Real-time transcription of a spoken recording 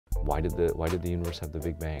Why did the universe have the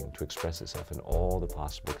Big Bang? To express itself in all the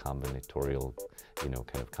possible combinatorial,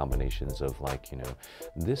 kind of combinations of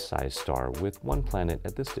this size star with one planet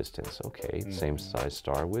at this distance. Okay, same size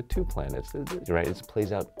star with two planets, right? It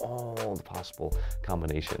plays out all the possible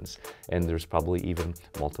combinations. And there's probably even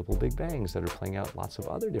multiple Big Bangs that are playing out lots of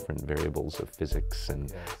other different variables of physics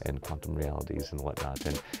and quantum realities and whatnot.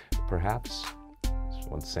 And perhaps,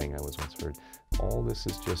 one saying I once heard, all this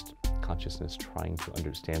is just consciousness trying to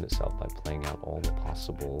understand itself by playing out all the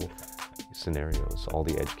possible scenarios, all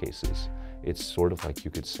the edge cases. It's sort of like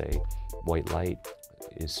you could say white light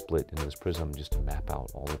is split in this prism just to map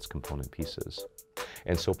out all its component pieces.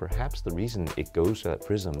 And so perhaps the reason it goes to that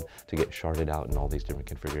prism to get sharded out in all these different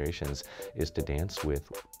configurations is to dance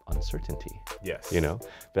with uncertainty. Yes.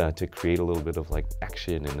 To create a little bit of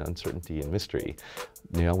action and uncertainty and mystery.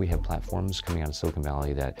 We have platforms coming out of Silicon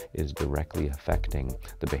Valley that is directly affecting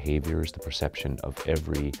the behaviors, the perception of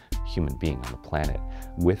every human being on the planet.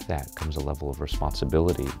 With that comes a level of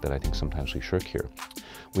responsibility that I think sometimes we shirk here.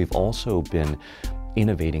 We've also been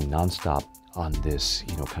innovating nonstop on this,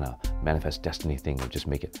 kind of manifest destiny thing of just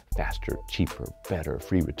make it faster, cheaper, better,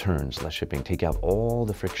 free returns, less shipping, take out all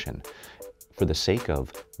the friction for the sake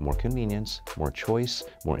of more convenience, more choice,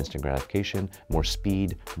 more instant gratification, more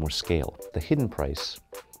speed, more scale. The hidden price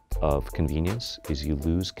of convenience is you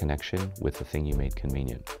lose connection with the thing you made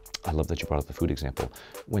convenient. I love that you brought up the food example.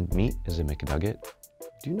 When meat is a McNugget,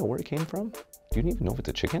 do you know where it came from? Do you even know if it's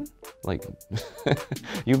a chicken?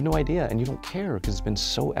 You have no idea, and you don't care because it's been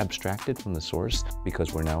so abstracted from the source,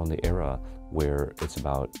 because we're now in the era where it's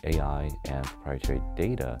about AI and proprietary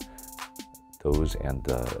data, those and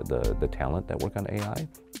the talent that work on AI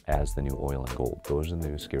as the new oil and gold. Those are the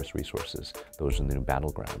new scarce resources. Those are the new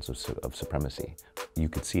battlegrounds of supremacy. You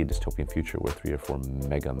could see a dystopian future where 3 or 4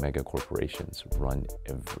 mega corporations run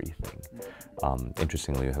everything.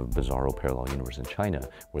 Interestingly, you have a bizarro parallel universe in China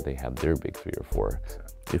where they have their big 3 or 4.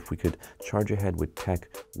 If we could charge ahead with tech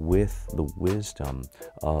with the wisdom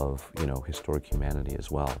of, historic humanity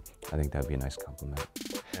as well, I think that'd be a nice compliment.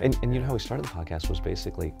 And how we started the podcast was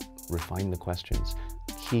basically refine the questions,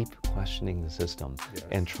 keep questioning the system,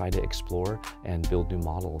 and try to explore and build new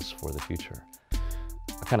models for the future.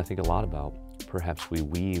 I kind of think a lot about perhaps we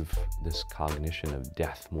weave this cognition of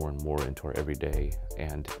death more and more into our everyday,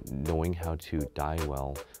 and knowing how to die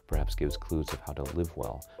well perhaps gives clues of how to live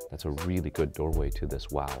well. That's a really good doorway to this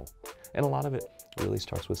wow. And a lot of it really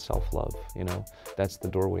starts with self-love, That's the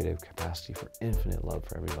doorway to capacity for infinite love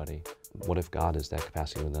for everybody. What if God is that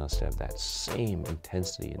capacity within us to have that same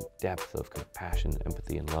intensity and depth of compassion,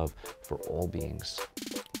 empathy, and love for all beings,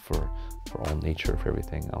 for all nature, for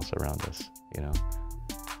everything else around us,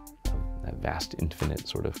 That vast, infinite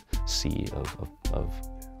sort of sea of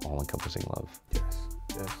all-encompassing love. Yes.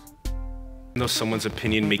 Though someone's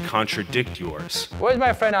opinion may contradict yours. Where's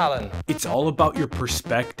my friend Alan? It's all about your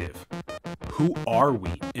perspective. Who are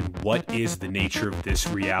we, and what is the nature of this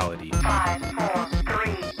reality? 5, 4,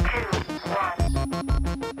 3, 2, 1.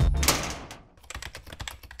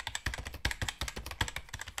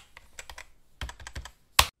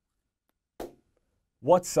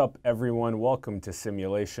 What's up, everyone? Welcome to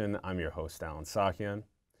Simulation. I'm your host, Alan Sakian.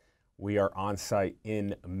 We are on site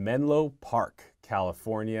in Menlo Park,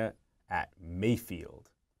 California at Mayfield.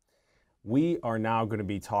 We are now going to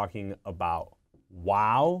be talking about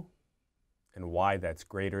wow and why that's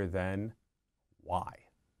greater than why.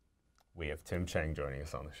 We have Tim Chang joining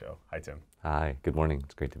us on the show. Hi, Tim. Hi, good morning.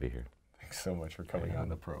 It's great to be here. Thanks so much for coming on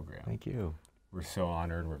the program. Thank you. We're so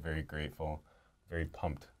honored. We're very grateful, very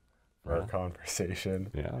pumped for our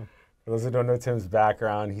conversation. Yeah. For those who don't know Tim's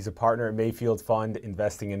background, he's a partner at Mayfield Fund,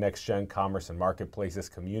 investing in next-gen commerce and marketplaces,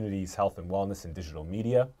 communities, health and wellness, and digital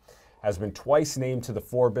media. Has been twice named to the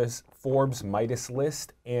Forbes Midas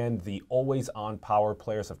list and the Always On Power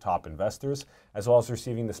Players of Top Investors, as well as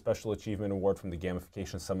receiving the Special Achievement Award from the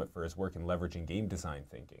Gamification Summit for his work in leveraging game design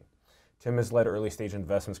thinking. Tim has led early-stage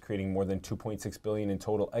investments, creating more than $2.6 billion in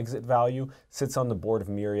total exit value, sits on the board of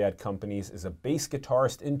Myriad Companies, is a bass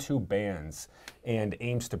guitarist in 2 bands, and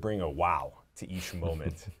aims to bring a wow to each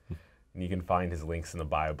moment. And you can find his links in the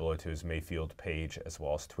bio below to his Mayfield page, as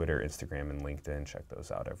well as Twitter, Instagram, and LinkedIn. Check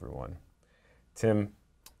those out, everyone. Tim,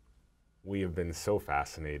 we have been so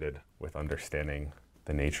fascinated with understanding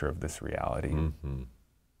the nature of this reality. Mm-hmm.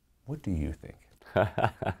 What do you think?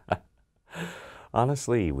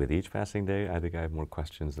 Honestly, with each passing day, I think I have more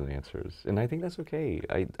questions than answers. And I think that's okay.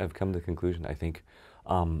 I've come to the conclusion, I think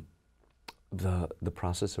the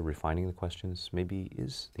process of refining the questions maybe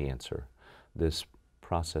is the answer. This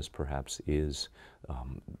process perhaps is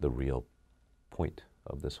the real point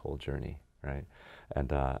of this whole journey, right?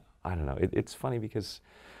 And I don't know, it's funny because,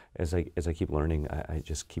 as I keep learning, I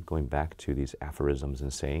just keep going back to these aphorisms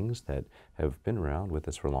and sayings that have been around with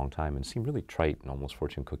us for a long time and seem really trite and almost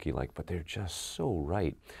fortune cookie-like, but they're just so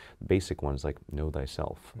right. Basic ones like know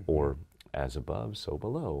thyself, or as above, so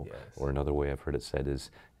below. Yes. Or another way I've heard it said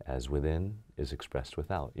is, as within is expressed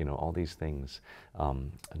without. You know, all these things.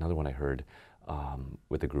 Another one I heard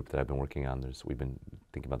with a group that I've been working on, we've been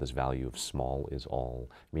thinking about this value of small is all,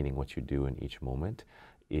 meaning what you do in each moment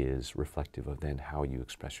is reflective of then how you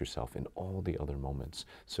express yourself in all the other moments.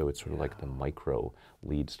 So it's sort of like the micro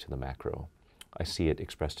leads to the macro. I see it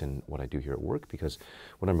expressed in what I do here at work, because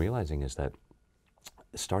what I'm realizing is that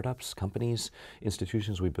startups, companies,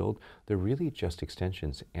 institutions we build, they're really just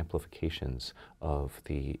extensions, amplifications of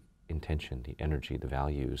the intention, the energy, the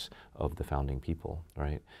values of the founding people,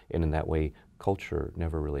 right? And in that way, culture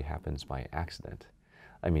never really happens by accident.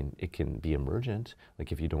 I mean, it can be emergent,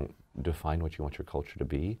 like if you don't define what you want your culture to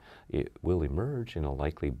be, it will emerge and it'll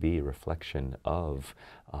likely be a reflection of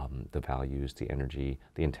the values, the energy,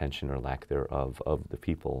 the intention or lack thereof of the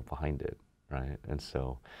people behind it, right? And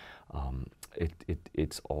so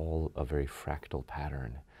it's all a very fractal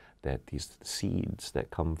pattern, that these seeds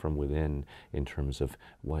that come from within in terms of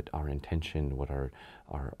what our intention, what our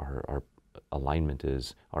alignment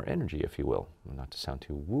is, our energy, if you will. Not to sound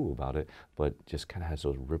too woo about it, but just kind of has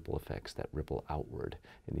those ripple effects that ripple outward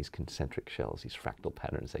in these concentric shells, these fractal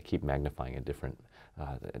patterns that keep magnifying at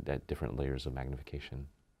different layers of magnification,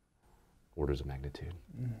 orders of magnitude.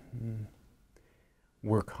 Mm-hmm.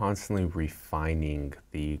 We're constantly refining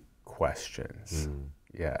the questions.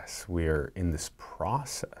 Yes, we're in this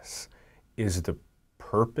process. Is the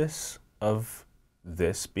purpose of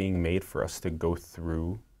this being made for us to go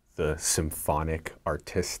through the symphonic,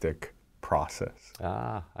 artistic process?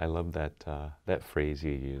 Ah, I love that, that phrase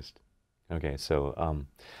you used. Okay, so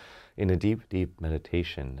in a deep, deep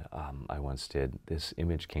meditation I once did, this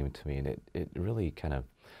image came to me, and it really kind of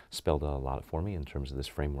spelled out a lot for me in terms of this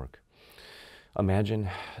framework. Imagine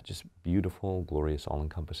just beautiful, glorious,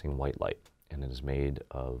 all-encompassing white light, and it is made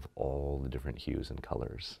of all the different hues and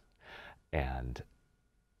colors. And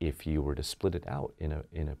if you were to split it out in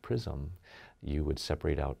a prism, you would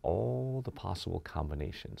separate out all the possible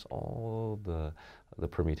combinations, all the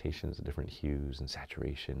permutations of different hues and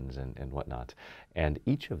saturations and whatnot. And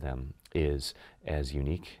each of them is as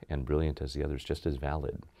unique and brilliant as the others, just as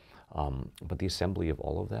valid. But the assembly of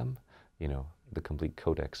all of them, you know, the complete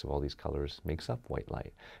codex of all these colors makes up white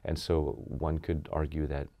light. And so one could argue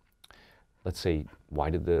that, let's say, why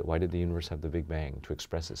did the universe have the Big Bang? To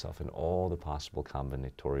express itself in all the possible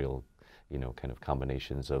combinatorial, you know, kind of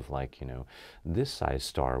combinations of, like, you know, this size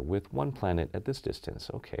star with one planet at this distance.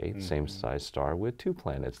 Okay, same size star with two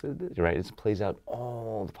planets, right? It plays out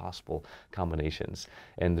all the possible combinations.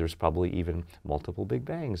 And there's probably even multiple Big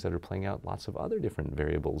Bangs that are playing out lots of other different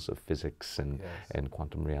variables of physics and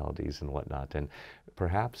quantum realities and whatnot. And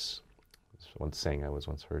perhaps, one saying I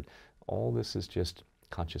once heard, all this is just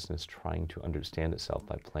consciousness trying to understand itself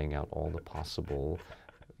by playing out all the possible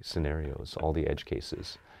scenarios, all the edge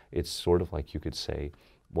cases. It's sort of like, you could say,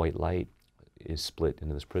 white light is split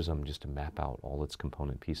into this prism just to map out all its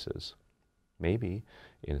component pieces. Maybe,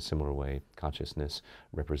 in a similar way, consciousness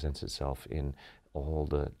represents itself in all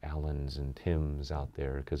the Allens and Tims out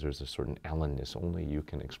there, because there's a certain Allenness only you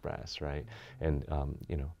can express, right? And,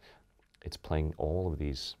 you know, it's playing all of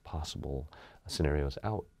these possible scenarios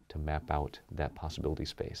out to map out that possibility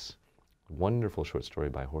space. Wonderful short story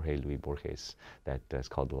by Jorge Luis Borges that is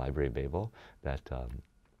called The Library of Babel, that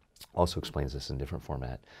also explains this in a different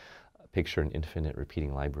format. Picture an infinite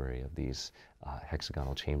repeating library of these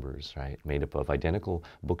hexagonal chambers, right? Made up of identical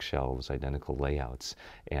bookshelves, identical layouts,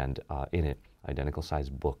 and in it, identical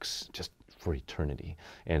sized books, just for eternity.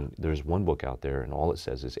 And there's one book out there, and all it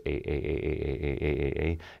says is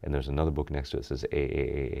A, and there's another book next to it that says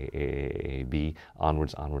A, B,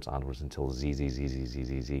 onwards, onwards, onwards until Z, Z, Z, Z, Z,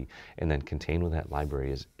 Z, Z. And then contained within that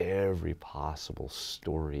library is every possible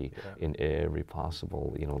story in every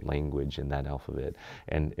possible, you know, language in that alphabet.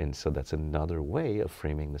 And so that's another way of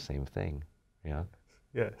framing the same thing. Yeah?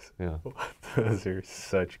 Yes. Yeah. Those are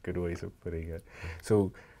such good ways of putting it.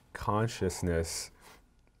 So consciousness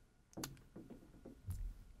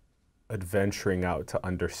adventuring out to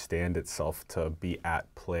understand itself, to be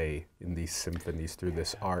at play in these symphonies through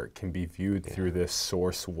this art, can be viewed through this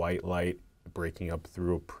source white light breaking up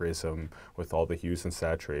through a prism with all the hues and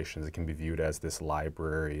saturations. It can be viewed as this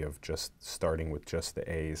library of just starting with just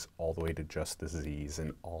the A's all the way to just the Z's,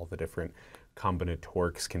 and all the different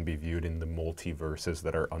combinatorics can be viewed in the multiverses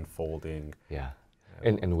that are unfolding. Yeah.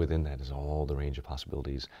 And within that is all the range of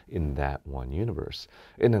possibilities in that one universe.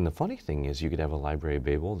 And then the funny thing is you could have a library of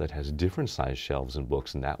Babel that has different sized shelves and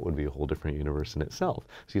books, and that would be a whole different universe in itself.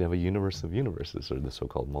 So you'd have a universe of universes, or the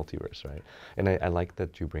so-called multiverse, right? And I like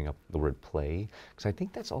that you bring up the word play, because I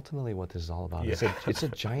think that's ultimately what this is all about. Yeah. It's a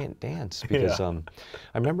giant dance, because I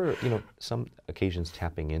remember, some occasions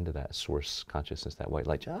tapping into that source consciousness, that white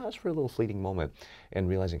light, just for a little fleeting moment, and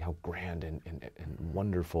realizing how grand and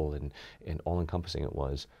wonderful and all-encompassing it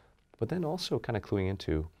was. But then also kind of cluing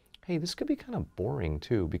into, hey, this could be kind of boring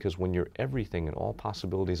too, because when you're everything and all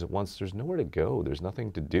possibilities at once, there's nowhere to go. There's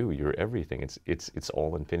nothing to do. You're everything. It's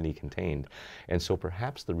all infinity contained. And so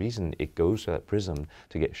perhaps the reason it goes to that prism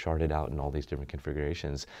to get sharded out in all these different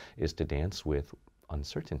configurations is to dance with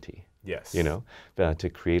uncertainty. Yes. To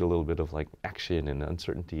create a little bit of like action and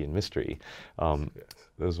uncertainty and mystery.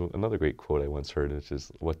 There's another great quote I once heard, which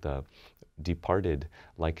is, what the departed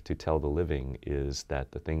like to tell the living is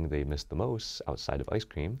that the thing they miss the most outside of ice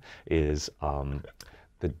cream is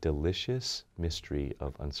the delicious mystery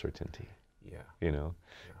of uncertainty. Yeah.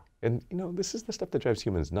 And this is the stuff that drives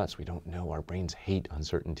humans nuts. We don't know. Our brains hate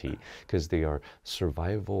uncertainty because they are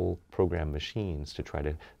survival program machines to try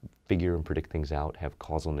to figure and predict things out, have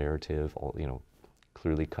causal narrative, all,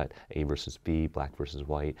 clearly cut A versus B, black versus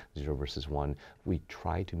white, 0 versus 1. We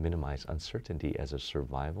try to minimize uncertainty as a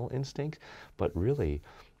survival instinct, but really,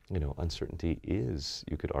 uncertainty is,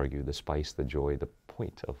 you could argue, the spice, the joy, the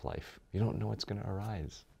point of life. You don't know what's going to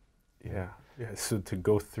arise. Yeah. So to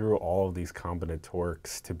go through all of these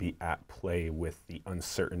combinatorics, to be at play with the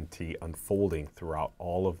uncertainty unfolding throughout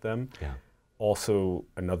all of them. Yeah. Also,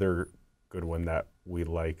 another good one that we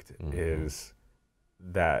liked is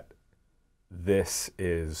that this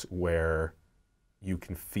is where you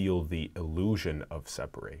can feel the illusion of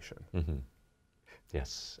separation.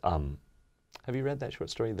 Yes. Have you read that short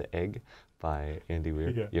story, The Egg, by Andy Weir?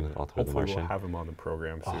 Yeah. Author of The Hopefully Martian. we'll have him on the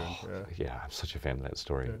program soon. Yeah, I'm such a fan of that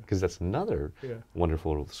story, because that's another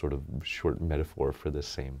wonderful sort of short metaphor for this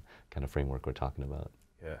same kind of framework we're talking about.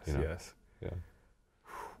 Yes, yes. Yeah.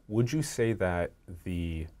 Would you say that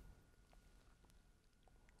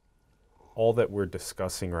all that we're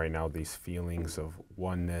discussing right now, these feelings of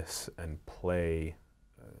oneness and play,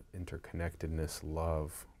 interconnectedness,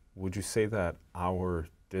 love, would you say that our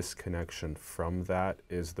disconnection from that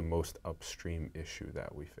is the most upstream issue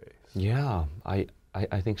that we face? Yeah,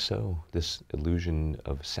 I think so. This illusion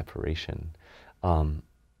of separation.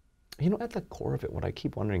 At the core of it, what I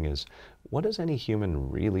keep wondering is, what does any human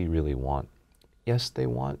really, really want? Yes, they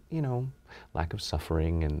want, lack of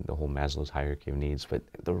suffering and the whole Maslow's hierarchy of needs, but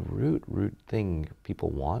the root thing people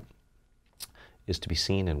want is to be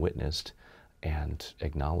seen and witnessed and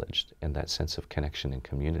acknowledged, and that sense of connection and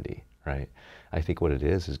community, right? I think what it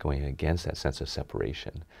is going against that sense of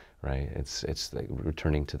separation, right? It's like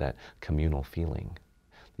returning to that communal feeling.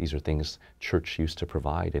 These are things church used to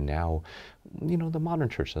provide, and now, the modern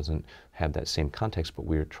church doesn't have that same context, but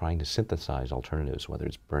we're trying to synthesize alternatives, whether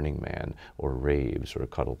it's Burning Man or raves or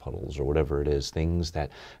cuddle puddles or whatever it is, things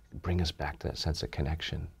that bring us back to that sense of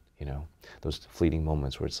connection, those fleeting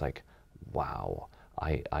moments where it's like, wow,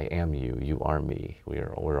 I am you, you are me,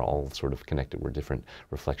 we're all sort of connected, we're different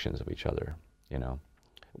reflections of each other,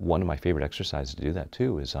 One of my favorite exercises to do that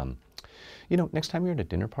too is, next time you're at a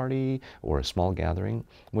dinner party or a small gathering,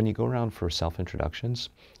 when you go around for self-introductions,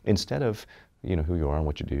 instead of, who you are and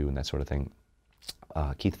what you do and that sort of thing,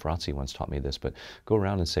 Keith Ferrazzi once taught me this, but go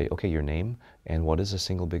around and say, okay, your name, and what is the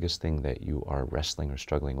single biggest thing that you are wrestling or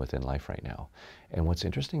struggling with in life right now? And what's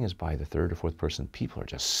interesting is by the third or fourth person, people are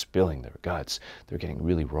just spilling their guts. They're getting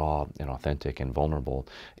really raw and authentic and vulnerable.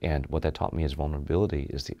 And what that taught me is vulnerability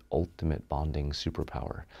is the ultimate bonding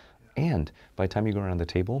superpower. And by the time you go around the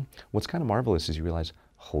table, what's kind of marvelous is you realize,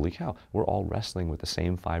 holy cow, we're all wrestling with the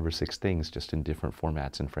same 5 or 6 things, just in different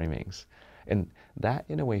formats and framings. And that,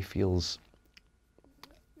 in a way, feels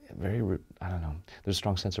very, I don't know, there's a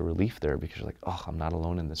strong sense of relief there, because you're like, oh, I'm not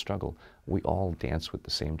alone in the struggle. We all dance with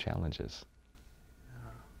the same challenges.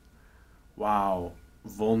 Wow.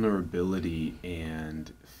 Vulnerability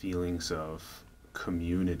and feelings of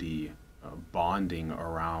community, bonding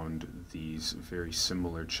around these very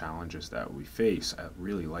similar challenges that we face. I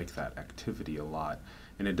really like that activity a lot.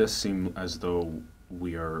 And it does seem as though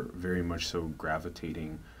we are very much so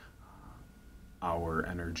gravitating our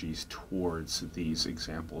energies towards these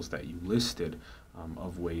examples that you listed,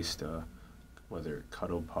 of ways to, whether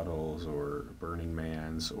cuddle puddles or Burning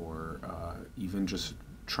Mans, or even just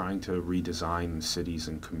trying to redesign cities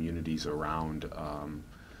and communities around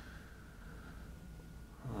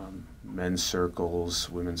men's circles,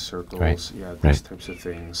 women's circles, Right. these types of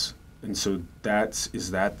things. And so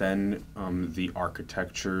is that then the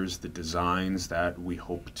architectures, the designs that we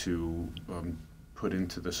hope to put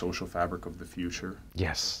into the social fabric of the future?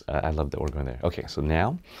 Yes, I love that we're going there. Okay, so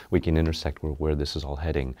now we can intersect where this is all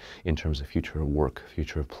heading in terms of future of work,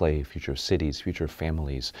 future of play, future of cities, future of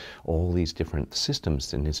families, all these different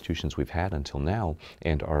systems and institutions we've had until now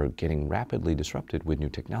and are getting rapidly disrupted with new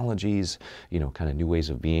technologies, kind of new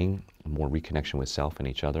ways of being, more reconnection with self and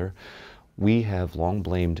each other. We have long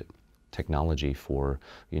blamed technology for,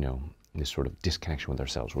 this sort of disconnection with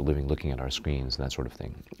ourselves. We're living looking at our screens and that sort of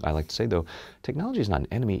thing. I like to say, though, technology is not an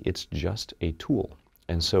enemy, it's just a tool.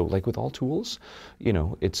 And so, like with all tools,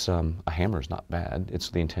 it's a hammer is not bad. It's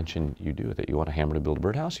the intention you do with it. You want a hammer to build a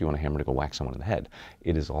birdhouse, you want a hammer to go whack someone in the head.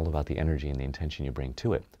 It is all about the energy and the intention you bring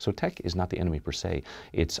to it. So tech is not the enemy per se.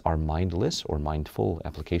 It's our mindless or mindful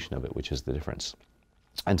application of it, which is the difference.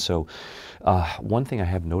 And so one thing I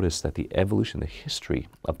have noticed that the evolution, the history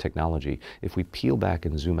of technology, if we peel back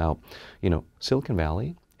and zoom out, Silicon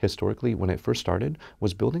Valley, historically, when it first started,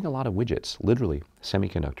 was building a lot of widgets, literally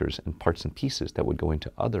semiconductors and parts and pieces that would go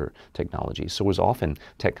into other technologies. So it was often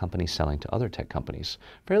tech companies selling to other tech companies,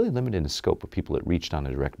 fairly limited in scope of people it reached on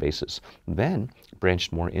a direct basis. Then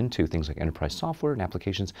branched more into things like enterprise software and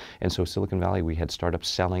applications. And so Silicon Valley, we had startups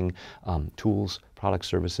selling tools, products,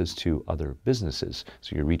 services to other businesses.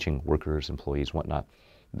 So you're reaching workers, employees, whatnot.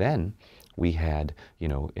 Then we had,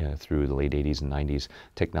 through the late 80s and 90s,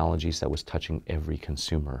 technologies that was touching every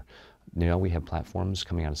consumer. Now we have platforms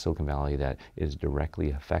coming out of Silicon Valley that is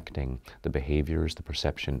directly affecting the behaviors, the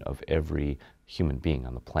perception of every human being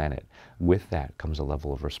on the planet. With that comes a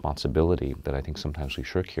level of responsibility that I think sometimes we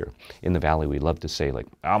shirk here. In the Valley, we love to say, like,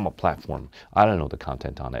 I'm a platform. I don't know the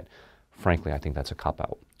content on it. Frankly, I think that's a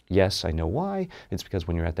cop-out. Yes, I know why. It's because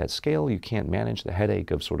when you're at that scale, you can't manage the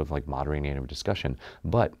headache of sort of like moderating a discussion.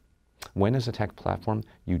 But when as a tech platform,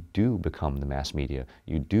 you do become the mass media,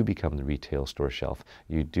 you do become the retail store shelf,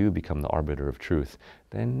 you do become the arbiter of truth,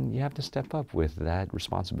 then you have to step up with that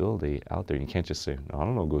responsibility out there. You can't just say, I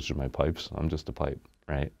don't know what goes through my pipes, I'm just a pipe,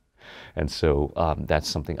 right? And so that's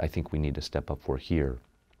something I think we need to step up for here.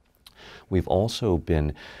 We've also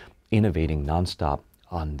been innovating nonstop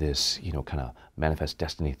on this, kind of manifest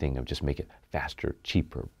destiny thing of just make it faster,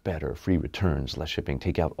 cheaper, better, free returns, less shipping,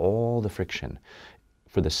 take out all the friction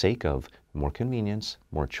for the sake of more convenience,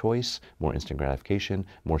 more choice, more instant gratification,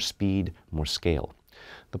 more speed, more scale.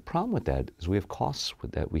 The problem with that is we have costs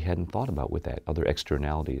with that we hadn't thought about with that, other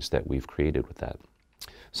externalities that we've created with that.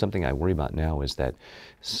 Something I worry about now is that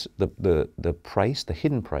the price, the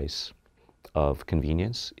hidden price of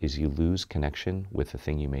convenience is you lose connection with the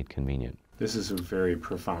thing you made convenient. This is a very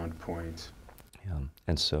profound point. Yeah.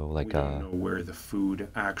 And so, like, we don't know where the food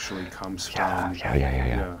actually comes yeah,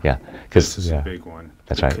 from. Yeah. This is a big one.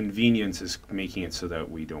 That's the right. Convenience is making it so that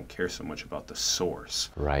we don't care so much about the source,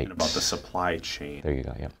 right, and about the supply chain. There you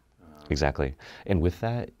go. Yeah, exactly. And with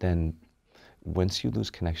that, then once you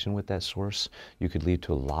lose connection with that source, you could lead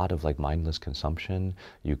to a lot of like mindless consumption.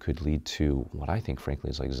 You could lead to what I think,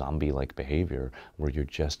 frankly, is like zombie-like behavior, where you're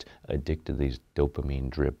just addicted to these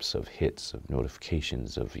dopamine drips of hits, of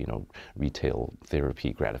notifications, of retail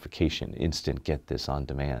therapy gratification, instant get this on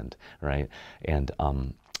demand, right? And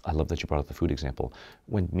I love that you brought up the food example.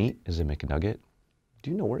 When meat is a McNugget,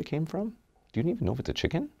 do you know where it came from? Do you even know if it's a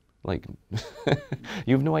chicken? Like,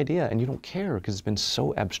 you have no idea, and you don't care because it's been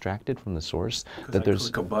so abstracted from the source that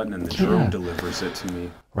there's... click a button and the drone delivers it to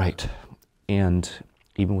me. Right. And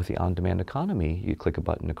even with the on-demand economy, you click a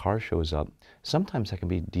button, a car shows up. Sometimes that can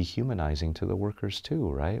be dehumanizing to the workers too,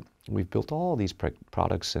 right? We've built all these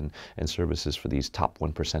products and services for these top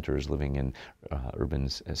 1%ers living in urban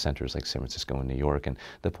centers like San Francisco and New York, and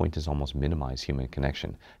the point is almost minimize human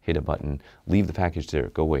connection. Hit a button, leave the package there,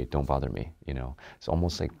 go away, don't bother me, It's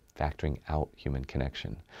almost like factoring out human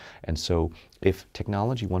connection. And so if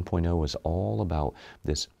technology 1.0 is all about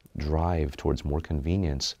this drive towards more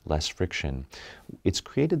convenience, less friction, it's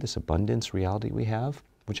created this abundance reality we have,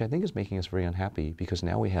 which I think is making us very unhappy, because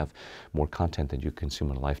now we have more content than you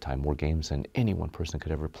consume in a lifetime, more games than any one person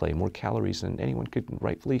could ever play, more calories than anyone could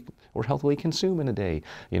rightfully or healthily consume in a day.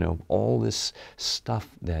 All this stuff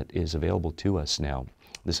that is available to us now,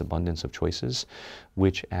 this abundance of choices,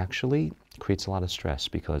 which actually creates a lot of stress,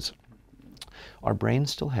 because our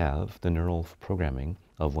brains still have the neural programming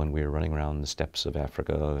of when we were running around the steppes of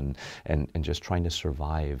Africa and just trying to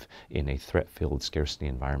survive in a threat-filled scarcity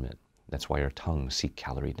environment. That's why our tongues seek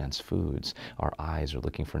calorie-dense foods. Our eyes are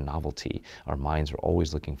looking for novelty. Our minds are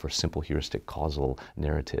always looking for simple heuristic causal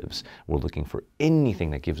narratives. We're looking for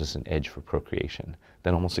anything that gives us an edge for procreation.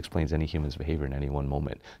 That almost explains any human's behavior in any one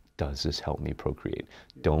moment. Does this help me procreate?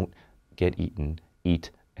 Don't get eaten.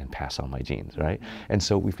 Eat and pass on my genes, right? And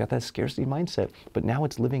so we've got that scarcity mindset, but now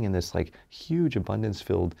it's living in this like huge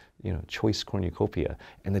abundance-filled, choice cornucopia,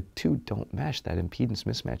 and the two don't mesh. That impedance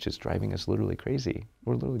mismatch is driving us literally crazy.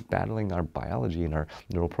 We're literally battling our biology and our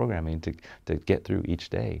neural programming to get through each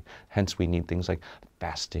day. Hence, we need things like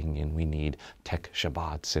fasting, and we need tech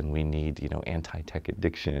Shabbats, and we need, anti-tech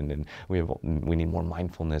addiction, and we need more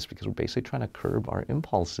mindfulness, because we're basically trying to curb our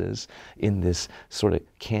impulses in this sort of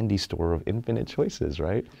candy store of infinite choices,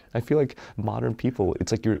 right? I feel like modern people,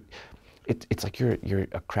 it's like you're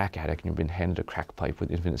a crack addict and you've been handed a crack pipe with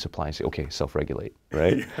infinite supply and say, okay, self-regulate,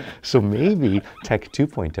 right? So maybe Tech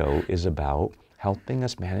 2.0 is about helping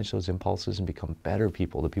us manage those impulses and become better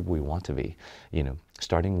people, the people we want to be,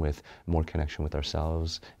 starting with more connection with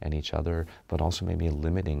ourselves and each other, but also maybe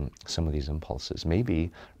limiting some of these impulses,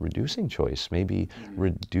 maybe reducing choice, maybe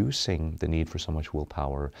reducing the need for so much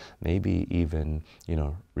willpower, maybe even,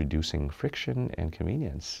 reducing friction and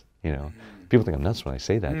convenience. People think I'm nuts when I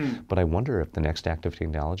say that, but I wonder if the next act of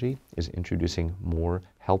technology is introducing more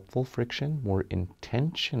helpful friction, more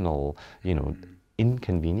intentional,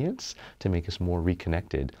 inconvenience to make us more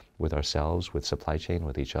reconnected with ourselves, with supply chain,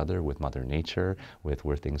 with each other, with Mother Nature, with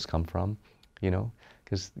where things come from,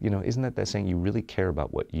 because, isn't that saying you really care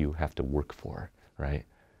about what you have to work for, right?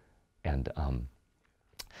 And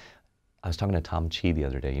I was talking to Tom Chi the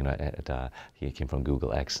other day, he came from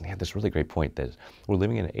Google X, and he had this really great point that we're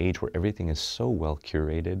living in an age where everything is so well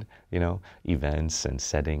curated, events and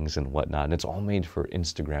settings and whatnot, and it's all made for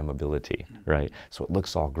Instagrammability, right? So it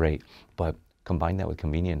looks all great, but combine that with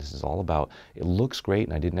convenience is all about, it looks great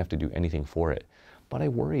and I didn't have to do anything for it. But I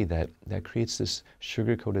worry that creates this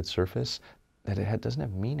sugar-coated surface that doesn't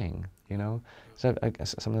have meaning, So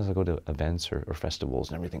sometimes I go to events or festivals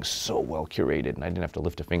and everything's so well curated and I didn't have to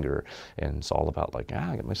lift a finger, and it's all about like,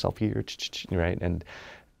 I got myself here, right? And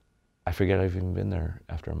I forget I've even been there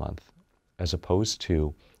after a month, as opposed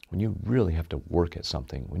to when you really have to work at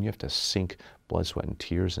something, when you have to sink blood, sweat, and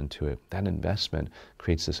tears into it, that investment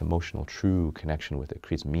creates this emotional, true connection with it,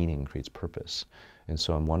 creates meaning, creates purpose. And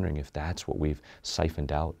so I'm wondering if that's what we've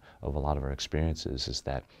siphoned out of a lot of our experiences, is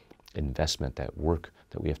that investment, that work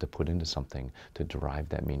that we have to put into something to derive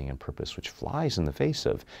that meaning and purpose, which flies in the face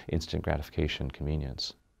of instant gratification,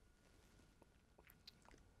 convenience.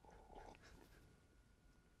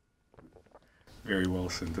 Very well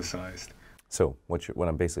synthesized. So what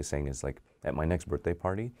I'm basically saying is, like, at my next birthday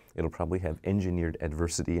party, it'll probably have engineered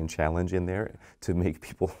adversity and challenge in there to make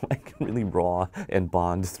people like really raw and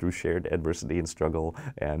bond through shared adversity and struggle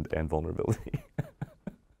and vulnerability.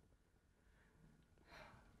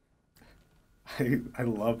 I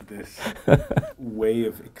love this way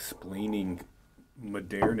of explaining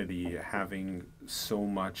modernity, having so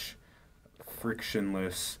much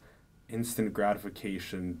frictionless, instant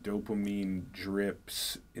gratification, dopamine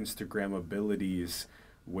drips, Instagrammabilities,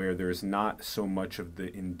 where there's not so much of the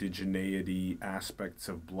indigeneity aspects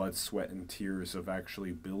of blood, sweat, and tears of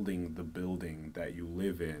actually building the building that you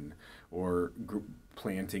live in, or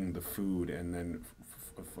planting the food and then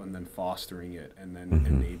fostering it and then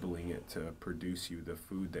enabling it to produce you the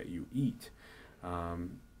food that you eat.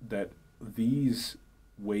 That these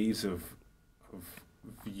ways of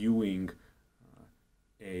viewing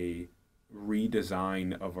a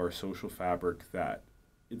redesign of our social fabric that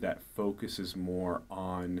focuses more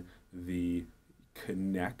on the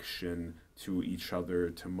connection to each other,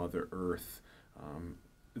 to Mother Earth,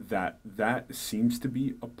 that seems to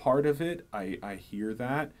be a part of it. I hear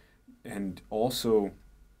that. And also,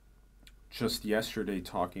 just yesterday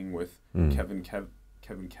talking with Kevin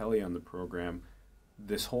Kelly on the program,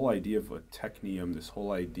 this whole idea of a technium, this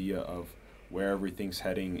whole idea of where everything's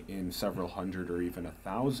heading in several hundred or even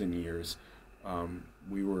 1,000 years,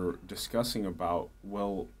 we were discussing about,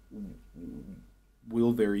 well,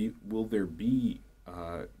 will there be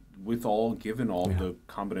given all the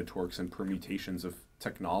combinatorics and permutations of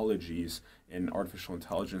technologies and artificial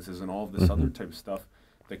intelligences and all of this other type of stuff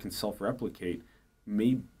that can self-replicate,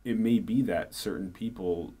 it may be that certain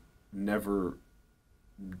people never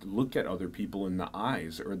look at other people in the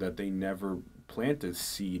eyes, or that they never plant a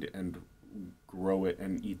seed and grow it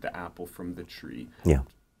and eat the apple from the tree. Yeah.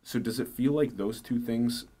 So does it feel like those two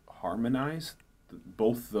things harmonize,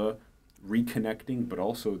 both the reconnecting but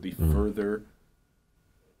also the further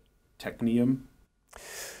technium?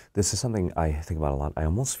 This is something I think about a lot. I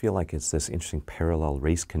almost feel like it's this interesting parallel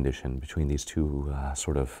race condition between these two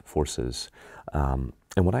sort of forces. And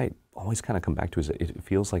what I always kind of come back to is that it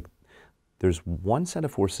feels like there's one set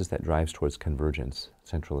of forces that drives towards convergence,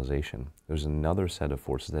 centralization. There's another set of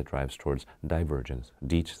forces that drives towards divergence,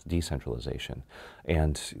 decentralization.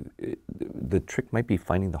 And the trick might be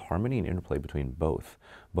finding the harmony and interplay between both.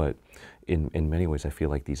 But in many ways, I feel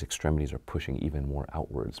like these extremities are pushing even more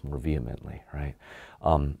outwards, more vehemently, right?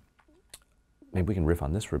 Maybe we can riff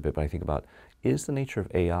on this for a bit, but I think about, is the nature of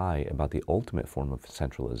AI about the ultimate form of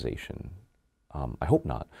centralization? I hope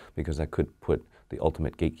not, because that could put the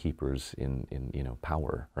ultimate gatekeepers in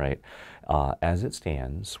power, right? As it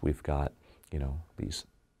stands, we've got, these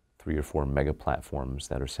 3 or 4 mega platforms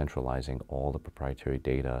that are centralizing all the proprietary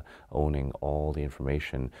data, owning all the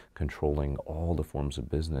information, controlling all the forms of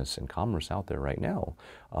business and commerce out there right now,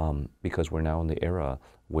 because we're now in the era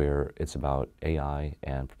where it's about AI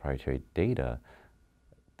and proprietary data,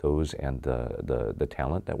 those and the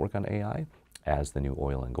talent that work on AI, as the new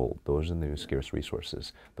oil and gold. Those are the new scarce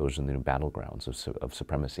resources. Those are the new battlegrounds of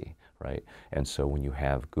supremacy, right? And so when you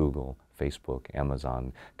have Google, Facebook,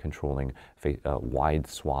 Amazon controlling wide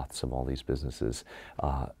swaths of all these businesses,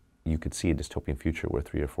 you could see a dystopian future where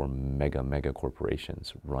 3 or 4 mega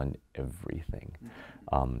corporations run everything.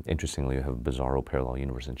 Interestingly, you have a bizarro parallel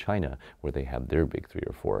universe in China where they have their big 3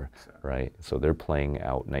 or 4, right? So they're playing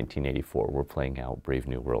out 1984. We're playing out Brave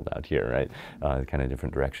New World out here, right? Kind of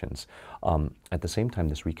different directions. At the same time,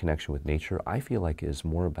 this reconnection with nature, I feel like, is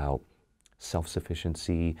more about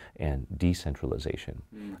self-sufficiency and decentralization.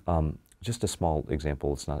 Just a small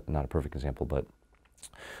example, it's not a perfect example, but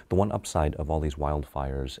the one upside of all these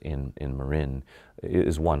wildfires in Marin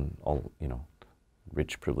is one,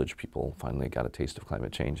 rich, privileged people finally got a taste of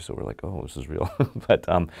climate change, so we're like, oh, this is real. But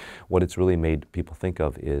what it's really made people think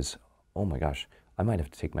of is, oh my gosh, I might have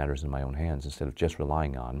to take matters in my own hands instead of just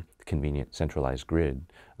relying on the convenient centralized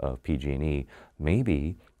grid of PG&E.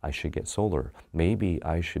 Maybe I should get solar. Maybe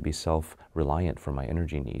I should be self-reliant for my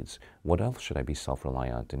energy needs. What else should I be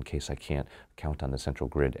self-reliant in case I can't count on the central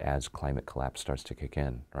grid as climate collapse starts to kick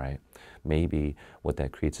in, right? Maybe what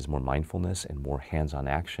that creates is more mindfulness and more hands-on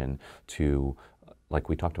action to, like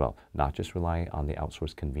we talked about, not just rely on the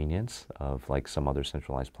outsourced convenience of like some other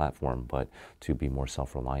centralized platform, but to be more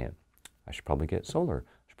self-reliant. I should probably get solar.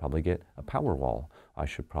 I should probably get a power wall. I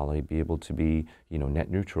should probably be able to be, net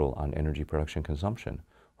neutral on energy production consumption.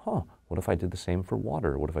 What if I did the same for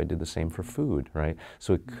water? What if I did the same for food, right?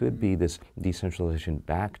 So it could be this decentralization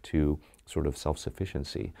back to sort of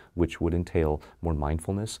self-sufficiency, which would entail more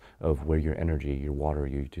mindfulness of where your energy, your water,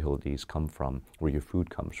 your utilities come from, where your food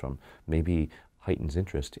comes from. Maybe heightens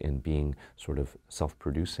interest in being sort of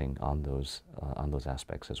self-producing on those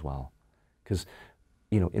aspects as well. Because,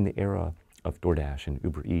 in the era of DoorDash and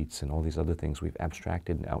Uber Eats and all these other things, we've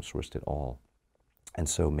abstracted and outsourced it all. And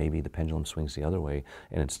so maybe the pendulum swings the other way,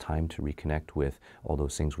 and it's time to reconnect with all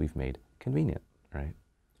those things we've made convenient, right?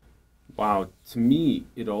 Wow. To me,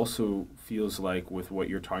 it also feels like, with what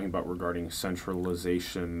you're talking about regarding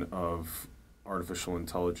centralization of artificial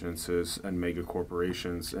intelligences and mega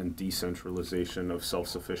corporations and decentralization of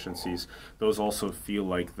self-sufficiencies, those also feel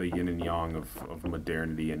like the yin and yang of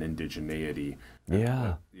modernity and indigeneity.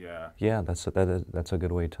 Yeah, that's a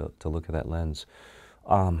good way to look at that lens.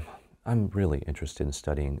 I'm really interested in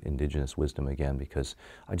studying indigenous wisdom again, because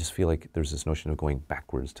I just feel like there's this notion of going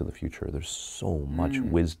backwards to the future. There's so much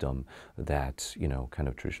wisdom that, kind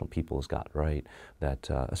of traditional peoples got right, that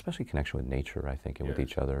especially connection with nature, I think, and with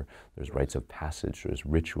each other. There's rites of passage, there's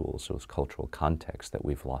rituals, there's cultural context that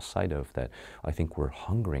we've lost sight of that I think we're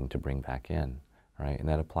hungering to bring back in. Right? And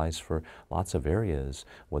that applies for lots of areas,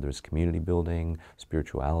 whether it's community building,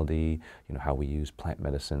 spirituality, how we use plant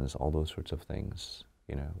medicines, all those sorts of things.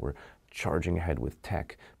 We're charging ahead with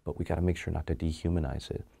tech, but we got to make sure not to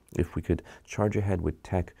dehumanize it. If we could charge ahead with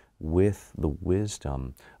tech with the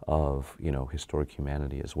wisdom of, historic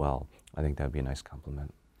humanity as well, I think that would be a nice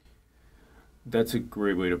complement. That's a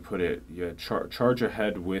great way to put it. Yeah, charge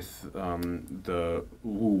ahead with the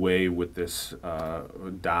Wu Wei, with this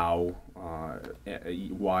Tao,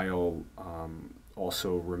 while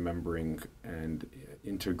also remembering and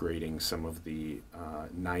integrating some of the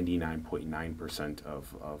 99.9%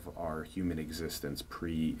 of our human existence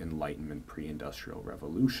pre-Enlightenment, pre-Industrial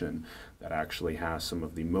Revolution, that actually has some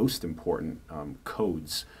of the most important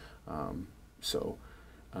codes.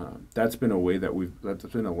 That's been a way that's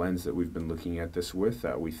been a lens that we've been looking at this with,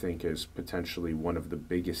 that we think is potentially one of the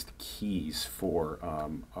biggest keys for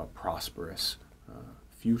a prosperous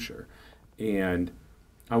future. And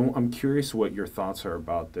I'm curious what your thoughts are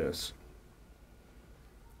about this.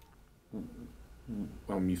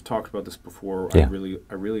 You've talked about this before. Yeah.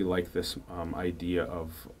 I really like this idea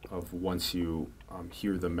of once you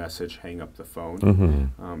hear the message, hang up the phone.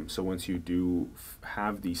 Mm-hmm. So once you do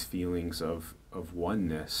have these feelings of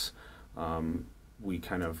oneness, we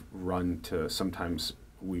kind of run to sometimes.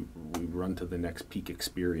 We run to the next peak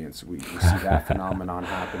experience. We see that phenomenon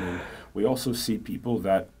happening. We also see people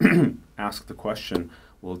that ask the question,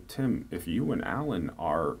 well, Tim, if you and Alan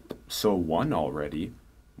are so one already,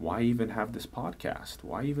 why even have this podcast?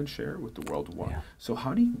 Why even share it with the world? Yeah. So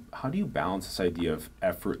how do you balance this idea of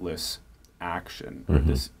effortless action, or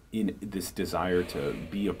this desire to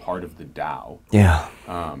be a part of the Tao? Yeah.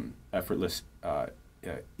 Effortless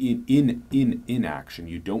in action.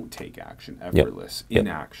 You don't take action. Effortless in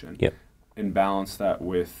action. Yep. And balance that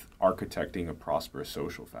with architecting a prosperous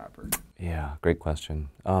social fabric. Yeah, great question.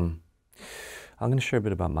 I'm going to share a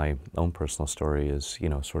bit about my own personal story. Is,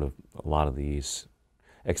 sort of a lot of these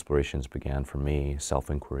explorations began for me,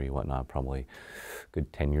 self-inquiry, whatnot, probably a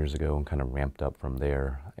good 10 years ago, and kind of ramped up from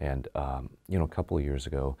there. And, a couple of years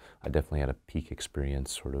ago, I definitely had a peak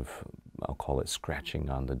experience, sort of, I'll call it scratching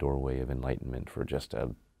on the doorway of enlightenment for just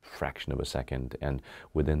a fraction of a second. And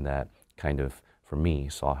within that, kind of, for me,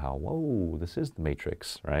 saw how, whoa, this is the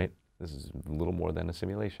Matrix, right? This is a little more than a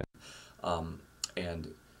simulation.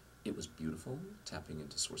 And it was beautiful, tapping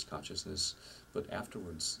into source consciousness, but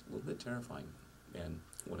afterwards, a little bit terrifying. And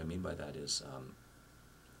what I mean by that is,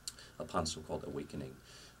 upon so-called awakening,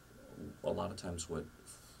 a lot of times what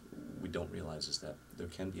we don't realize is that there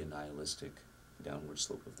can be a nihilistic downward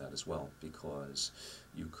slope of that as well, because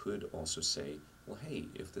you could also say, well, hey,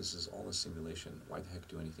 if this is all a simulation, why the heck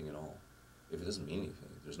do anything at all? If it doesn't mean anything,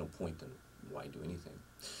 there's no point, then why do anything?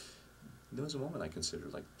 There was a moment I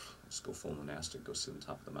considered, like, let's go full monastic, go sit on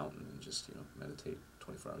top of the mountain and just, meditate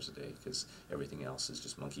 24 hours a day, because everything else is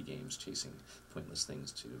just monkey games, chasing pointless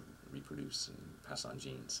things to reproduce and pass on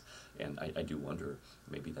genes. And I do wonder,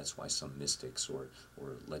 maybe that's why some mystics or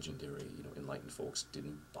legendary, enlightened folks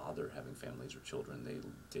didn't bother having families or children. They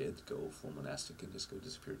did go full monastic and just go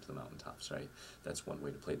disappear to the mountaintops, right? That's one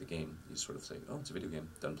way to play the game. You sort of say, oh, it's a video game,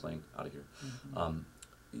 done playing, out of here.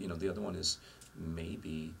 Mm-hmm. The other one is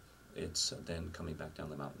maybe it's then coming back down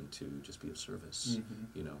the mountain to just be of service,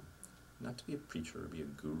 not to be a preacher or be a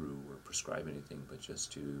guru or prescribe anything, but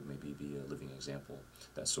just to maybe be a living example,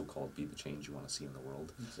 that so-called be the change you want to see in the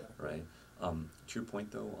world, exactly. Right? To your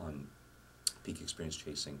point, though, on peak experience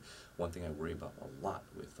chasing, one thing I worry about a lot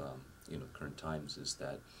with, current times is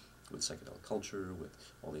that with psychedelic culture, with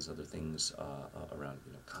all these other things around,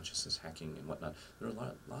 consciousness hacking and whatnot, there are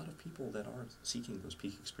a lot of people that are seeking those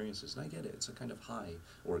peak experiences, and I get it. It's a kind of high,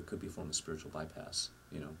 or it could be a form of spiritual bypass.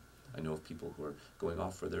 I know of people who are going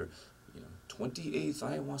off for their, 28th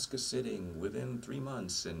ayahuasca sitting within 3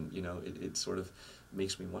 months, and it sort of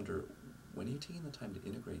makes me wonder, when are you taking the time to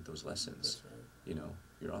integrate those lessons? That's right.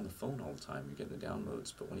 You're on the phone all the time, you're getting the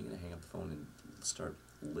downloads, but when are you going to hang up the phone and start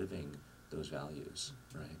living those values,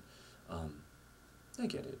 right? I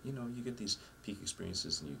get it. You get these peak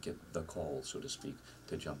experiences and you get the call, so to speak,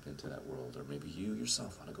 to jump into that world. Or maybe you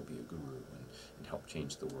yourself want to go be a guru and help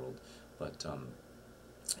change the world. But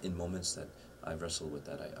in moments that I've wrestled with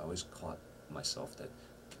that, I always caught myself that,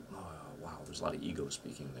 oh, wow, there's a lot of ego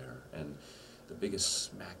speaking there. And the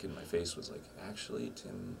biggest smack in my face was like, actually,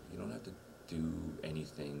 Tim, you don't have to do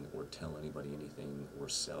anything or tell anybody anything or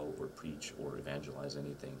sell or preach or evangelize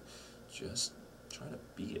anything. Just try to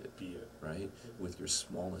be it, right? With your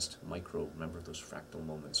smallest micro, remember those fractal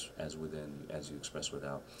moments as you express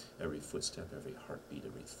without. Every footstep, every heartbeat,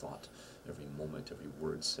 every thought, every moment, every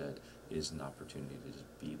word said is an opportunity to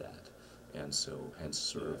just be that. And so hence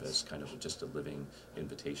serve as kind of just a living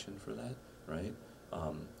invitation for that, right?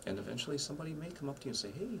 And eventually somebody may come up to you and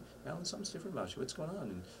say, hey, Alan, something's different about you, what's going on?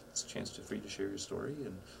 And it's a chance for you to share your story,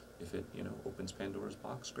 and if it, opens Pandora's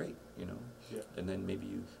box, great, And then maybe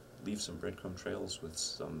you leave some breadcrumb trails with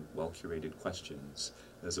some well-curated questions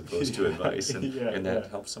as opposed to advice, and that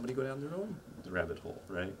helps somebody go down their own rabbit hole,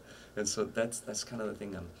 right? And so that's kind of the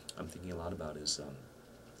thing I'm thinking a lot about is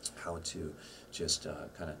how to just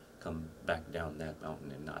kind of come back down that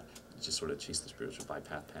mountain and not just sort of chase the spiritual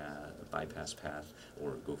bypass path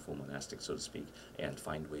or go full monastic, so to speak, and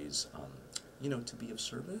find ways, to be of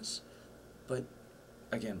service, but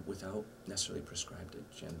again, without necessarily prescribed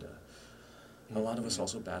agenda. A lot of us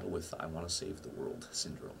also battle with I want to save the world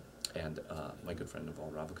syndrome. And my good friend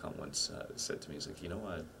Naval Ravikant once said to me, he's like,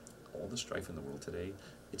 all the strife in the world today,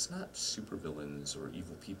 it's not supervillains or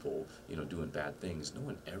evil people, doing bad things. No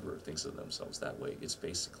one ever thinks of themselves that way. It's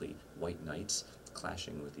basically white knights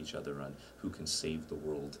clashing with each other on who can save the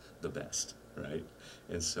world the best, right?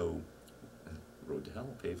 And so road to hell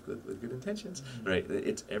paved with good intentions, right?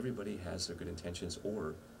 It's everybody has their good intentions,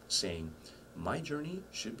 or saying, my journey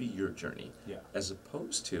should be your journey, as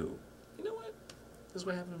opposed to, you know what, this is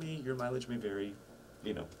what happened to me, your mileage may vary,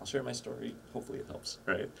 you know, I'll share my story, hopefully it helps,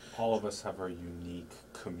 right? All of us have our unique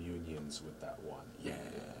communions with that one. Yeah.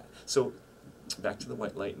 So back to the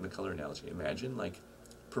white light and the color analogy. Imagine like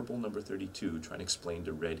purple number 32 trying to explain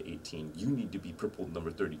to red 18, you need to be purple number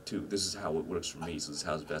 32. This is how it works for me, so this is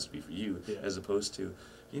how it's best to be for you, as opposed to,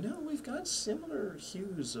 you know, we've got similar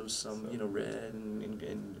hues of some, you know, red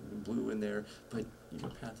and blue in there, but your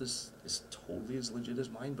path is totally as legit as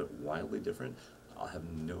mine, but wildly different. I'll have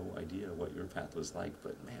no idea what your path was like,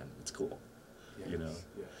 but man, it's cool, you know.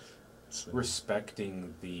 So.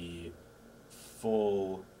 Respecting the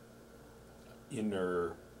full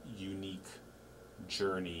inner unique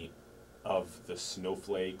journey of the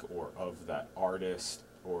snowflake, or of that artist,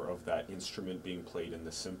 or of that instrument being played in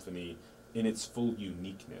the symphony, in its full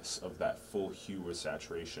uniqueness, of that full hue or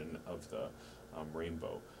saturation of the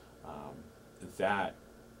rainbow.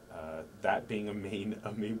 That being a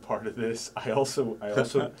main part of this, I also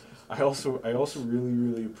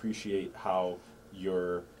really appreciate how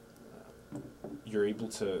you're able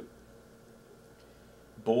to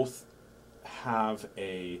both have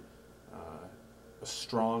a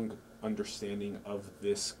strong understanding of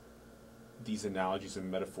these analogies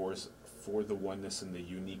and metaphors for the oneness and the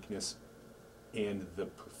uniqueness and the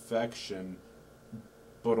perfection,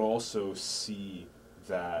 but also see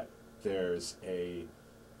that there's a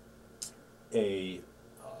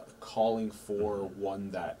calling for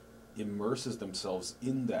one that immerses themselves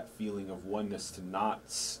in that feeling of oneness, to not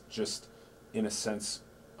just, in a sense,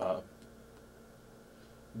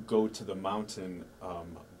 go to the mountain,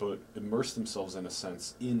 but immerse themselves, in a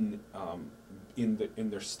sense, in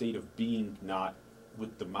their state of being, not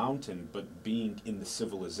with the mountain, but being in the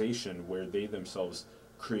civilization, where they themselves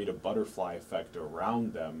create a butterfly effect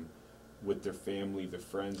around them with their family, their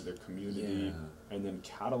friends, their community, and then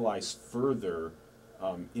catalyze further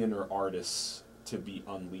inner artists to be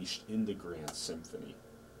unleashed in the grand symphony.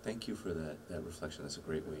 Thank you for that reflection. That's a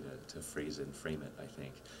great way to phrase it and frame it, I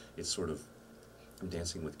think. It's sort of, I'm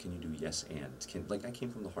dancing with, can you do yes and? Like, I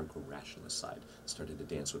came from the hardcore rationalist side, started to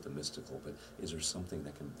dance with the mystical, but is there something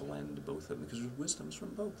that can blend both of them? Because there's wisdoms from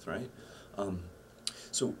both, right?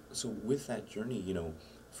 So with that journey, you know,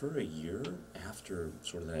 for a year after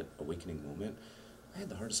sort of that awakening moment, I had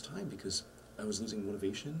the hardest time because I was losing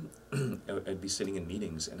motivation. I'd be sitting in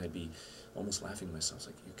meetings and I'd be almost laughing to myself,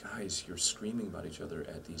 like, you guys, you're screaming about each other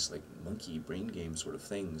at these like monkey brain game sort of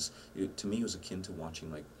things. To me, it was akin to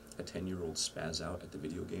watching like a 10-year-old spaz out at the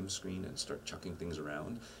video game screen and start chucking things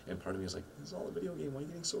around. And part of me was like, this is all a video game. Why are you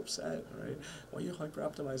getting so upset, right? Why are you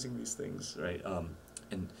hyper-optimizing these things, right?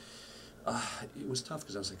 It was tough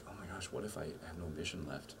because I was like, oh my gosh, what if I have no ambition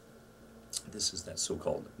left? This is that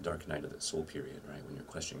so-called dark night of the soul period, right? When you're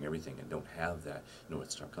questioning everything and don't have that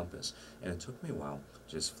North Star compass. And it took me a while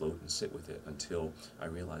to just float and sit with it until I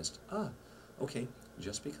realized, okay,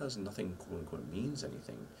 just because nothing quote-unquote means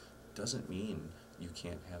anything doesn't mean you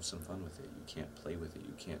can't have some fun with it, you can't play with it,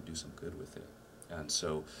 you can't do some good with it. And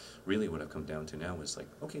so really what I've come down to now is like,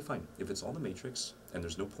 okay, fine, if it's all the Matrix and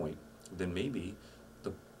there's no point, then maybe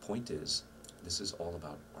the point is this is all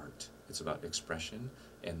about art. It's about expression,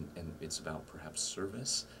 and it's about perhaps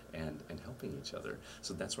service and helping each other.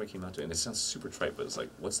 So that's where I came out to it. And it sounds super trite, but it's like,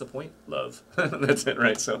 what's the point? Love. That's it,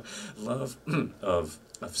 right? So love of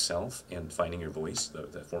self and finding your voice,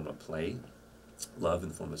 that form of play. Love in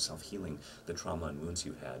the form of self-healing, the trauma and wounds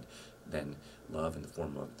you had. Then love in the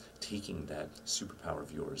form of taking that superpower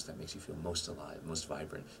of yours that makes you feel most alive, most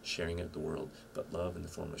vibrant, sharing it with the world. But love in the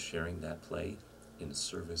form of sharing that play in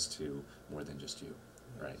service to more than just you,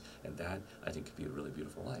 right? And that, I think, could be a really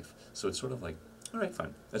beautiful life. So it's sort of like, all right,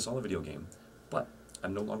 fine, it's all a video game, but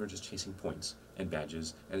I'm no longer just chasing points and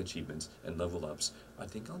badges and achievements and level ups. I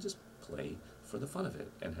think I'll just play for the fun of it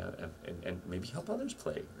and maybe help others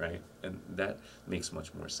play, right? And that makes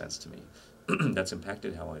much more sense to me. That's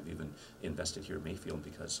impacted how I've even invested here at Mayfield,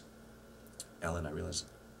 because, Alan, I realized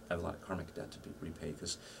I have a lot of karmic debt to repay,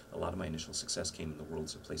 because a lot of my initial success came in the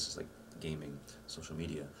worlds of places like gaming, social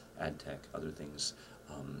media, ad tech, other things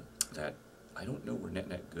that I don't know were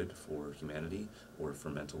net good for humanity or for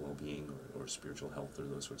mental well-being or spiritual health or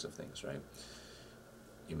those sorts of things, right?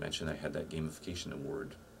 You mentioned I had that gamification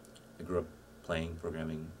award. I grew up playing,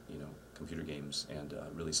 programming, computer games, and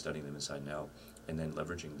really studying them inside and out, and then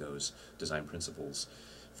leveraging those design principles,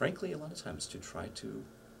 frankly, a lot of times to try to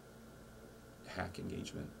hack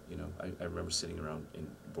engagement. I remember sitting around in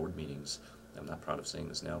board meetings. I'm not proud of saying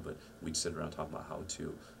this now, but we'd sit around talking about how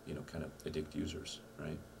to, kind of addict users,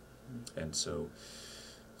 right? And so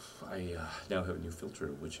I now have a new filter,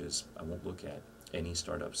 which is I won't look at any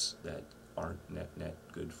startups that aren't net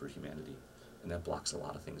good for humanity, and that blocks a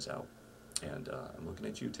lot of things out. And I'm looking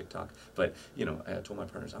at you, TikTok. But you know, I told my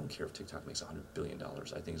partners I don't care if TikTok makes $100 billion.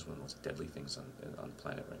 I think it's one of the most deadly things on the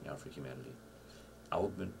planet right now for humanity.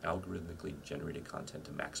 Algorithmically generated content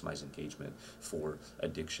to maximize engagement, for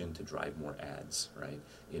addiction, to drive more ads, right?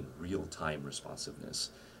 In real-time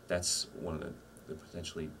responsiveness. That's one of the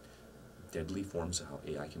potentially deadly forms of how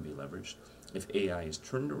AI can be leveraged. If AI is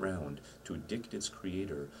turned around to addict its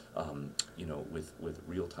creator, you know, with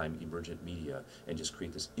real-time emergent media, and just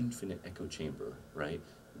create this infinite echo chamber, right?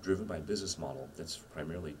 Driven by a business model that's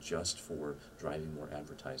primarily just for driving more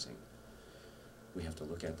advertising. We have to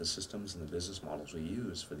look at the systems and the business models we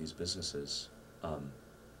use for these businesses. I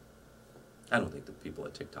don't think the people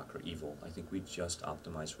at TikTok are evil. I think we just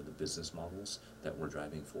optimize for the business models that we're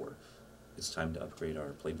driving for. It's time to upgrade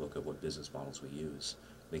our playbook of what business models we use.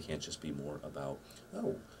 They can't just be more about,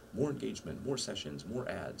 oh, more engagement, more sessions, more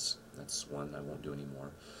ads. That's one I won't do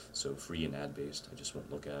anymore. So free and ad-based, I just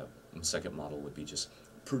won't look at. And the second model would be just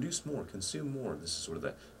produce more, consume more. This is sort of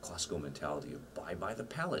the Costco mentality of buy by the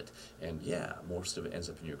pallet. And yeah, most of it ends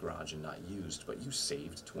up in your garage and not used, but you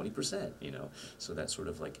saved 20%, you know. So that sort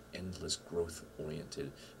of like endless growth-oriented,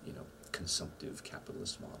 you know, consumptive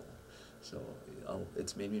capitalist model. So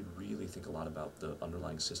it's made me really think a lot about the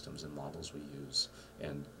underlying systems and models we use,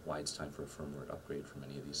 and why it's time for a firmware upgrade for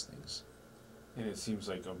many of these things. And it seems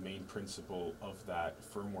like a main principle of that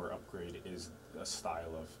firmware upgrade is a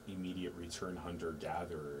style of immediate return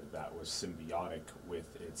hunter-gatherer that was symbiotic with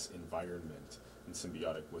its environment and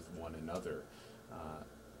symbiotic with one another,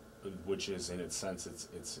 which is, in its sense,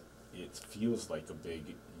 it feels like a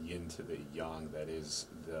big yin to the yang that is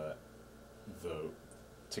the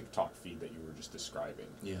TikTok feed that you were just describing.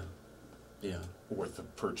 Yeah, yeah. Or the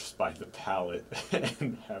purchase by the pallet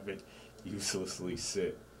and have it uselessly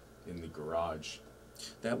sit in the garage.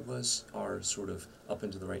 That was our sort of up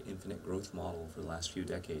into the right infinite growth model for the last few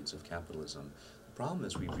decades of capitalism. The problem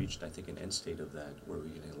is we've reached, I think, an end state of that where we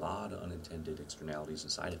get a lot of unintended externalities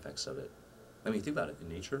and side effects of it. I mean, think about it. In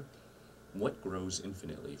nature, what grows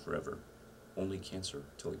infinitely forever? Only cancer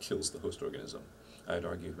till it kills the host organism. I'd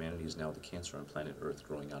argue humanity is now the cancer on planet Earth,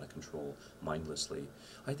 growing out of control mindlessly.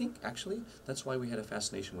 I think, actually, that's why we had a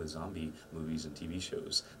fascination with zombie movies and TV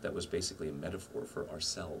shows. That was basically a metaphor for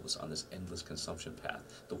ourselves on this endless consumption path.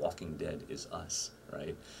 The Walking Dead is us,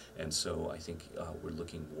 right? And so I think we're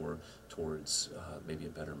looking more towards maybe a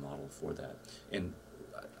better model for that. And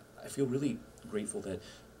I feel really grateful that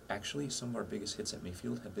actually some of our biggest hits at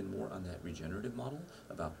Mayfield have been more on that regenerative model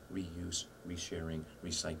about reuse, resharing,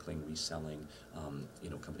 recycling, reselling. You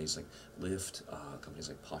know, companies like Lyft, companies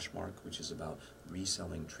like Poshmark, which is about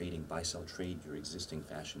reselling, trading, buy, sell, trade your existing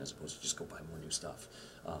fashion as opposed to just go buy more new stuff.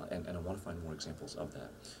 And I want to find more examples of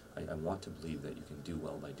that. I want to believe that you can do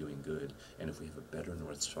well by doing good, and if we have a better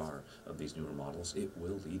North Star of these newer models, it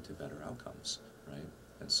will lead to better outcomes, right?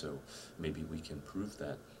 And so maybe we can prove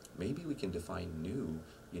that. Maybe we can define new,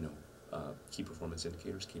 you know, key performance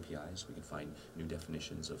indicators, KPIs. We can find new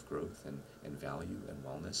definitions of growth and value and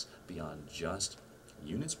wellness beyond just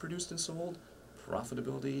units produced and sold,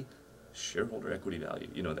 profitability, shareholder equity value,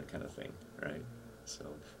 you know, that kind of thing, right? So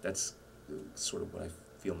that's sort of what I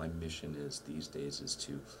feel my mission is these days, is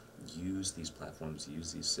to use these platforms,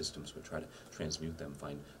 use these systems, but try to transmute them,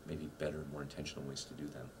 find maybe better, more intentional ways to do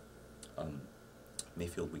them.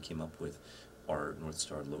 Mayfield, we came up with our North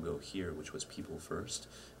Star logo here, which was people first,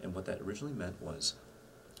 and what that originally meant was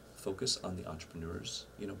focus on the entrepreneurs,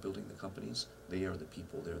 you know, building the companies. They are the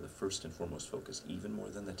people. They're the first and foremost focus, even more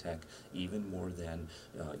than the tech, even more than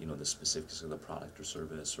you know, the specifics of the product or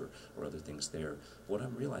service or other things there. What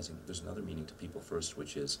I'm realizing, there's another meaning to people first,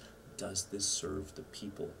 which is, does this serve the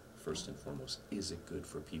people first and foremost? Is it good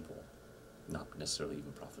for people? Not necessarily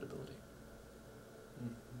even profitability.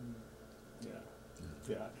 Mm-hmm.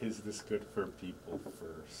 Yeah, is this good for people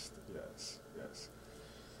first? Yes, yes.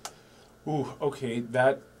 Ooh, okay,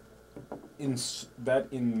 that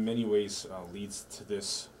in many ways leads to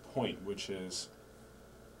this point, which is,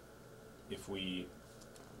 if we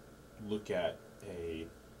look at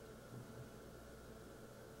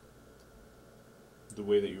the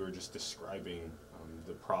way that you were just describing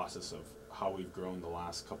the process of how we've grown the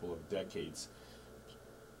last couple of decades,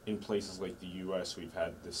 in places like the US, we've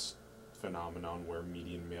had this phenomenon where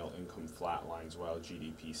median male income flatlines while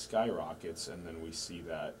GDP skyrockets, and then we see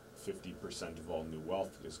that 50% of all new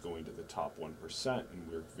wealth is going to the top 1%,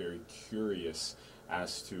 and we're very curious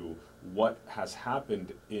as to what has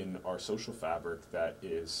happened in our social fabric that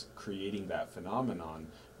is creating that phenomenon,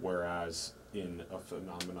 whereas in a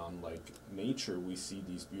phenomenon like nature, we see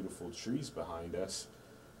these beautiful trees behind us,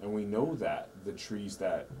 and we know that the trees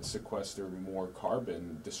that sequester more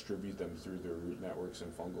carbon distribute them through their root networks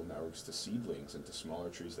and fungal networks to seedlings and to smaller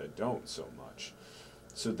trees that don't so much.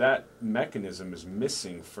 So that mechanism is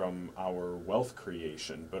missing from our wealth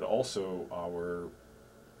creation, but also our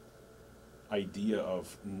idea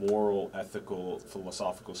of moral, ethical,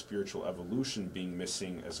 philosophical, spiritual evolution being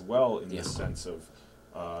missing as well, in the sense of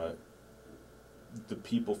the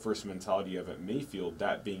people first mentality of at Mayfield,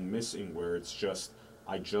 that being missing, where it's just,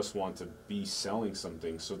 I just want to be selling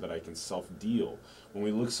something so that I can self-deal. When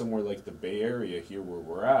we look somewhere like the Bay Area here where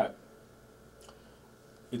we're at,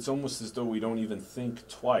 it's almost as though we don't even think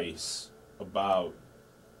twice about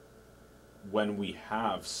when we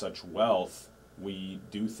have such wealth, we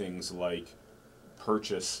do things like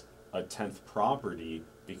purchase a 10th property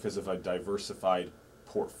because of a diversified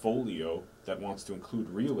portfolio that wants to include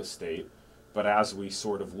real estate. But as we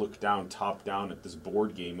sort of look down, top down at this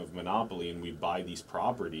board game of Monopoly, and we buy these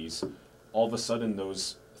properties, all of a sudden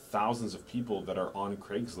those thousands of people that are on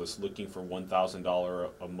Craigslist looking for $1,000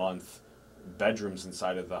 a month bedrooms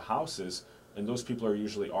inside of the houses, and those people are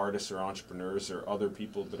usually artists or entrepreneurs or other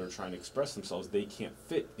people that are trying to express themselves, they can't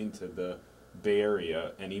fit into the Bay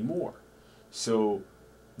Area anymore. So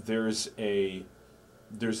there's a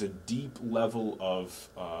deep level of,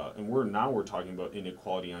 and we're talking about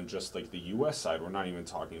inequality on just like the U.S. side. We're not even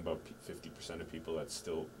talking about 50% of people that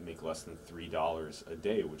still make less than $3 a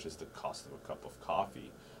day, which is the cost of a cup of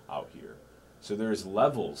coffee out here. So there's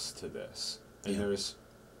levels to this, and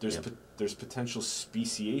there's potential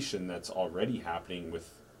speciation that's already happening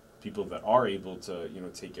with people that are able to, you know,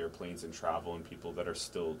 take airplanes and travel, and people that are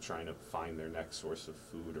still trying to find their next source of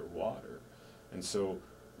food or water. And so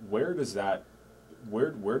where does that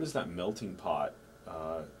melting pot,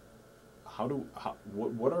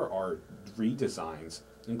 what are our redesigns?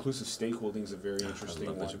 Inclusive stakeholding is a very interesting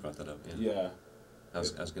one. I love that you brought that up. Yeah. I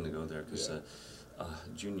was going to go there because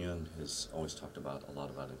Jun Yun has always talked a lot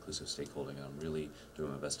about inclusive stakeholding, and I'm really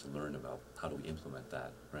doing my best to learn about how do we implement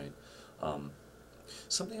that, right?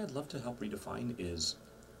 Something I'd love to help redefine is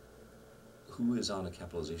who is on a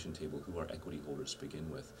capitalization table, who are equity holders to begin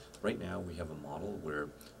with. Right now we have a model where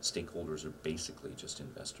stakeholders are basically just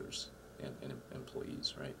investors and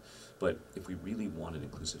employees, right? But if we really want an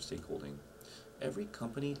inclusive stakeholding, every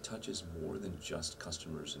company touches more than just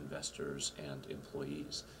customers, investors, and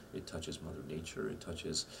employees. It touches Mother Nature, it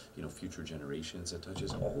touches, you know, future generations, it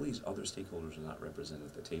touches all these other stakeholders are not represented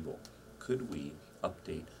at the table. Could we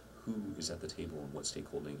update who is at the table and what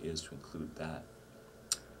stakeholding is to include that?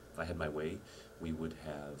 If I had my way, we would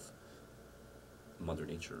have Mother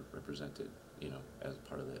Nature represented, you know, as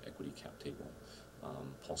part of the equity cap table.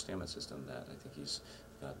 Paul Stamets system that I think he's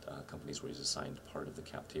got companies where he's assigned part of the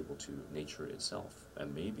cap table to nature itself,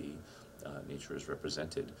 and maybe nature is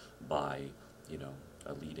represented by, you know,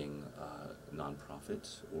 a leading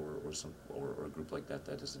nonprofit or a group like that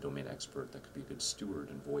that is a domain expert that could be a good steward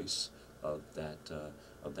and voice of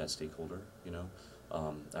that stakeholder, you know.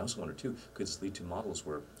 I also wonder too, could this lead to models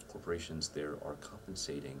where corporations there are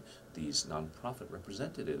compensating these nonprofit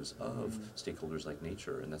representatives of stakeholders like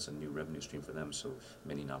nature, and that's a new revenue stream for them, so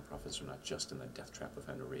many nonprofits are not just in the death trap of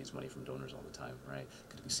having to raise money from donors all the time, right?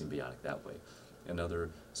 Could it be symbiotic that way? Another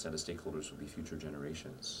set of stakeholders would be future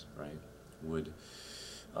generations, right? Would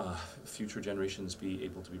future generations be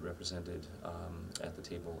able to be represented at the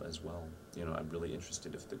table as well? You know, I'm really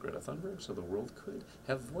interested if the Greta Thunbergs of the world could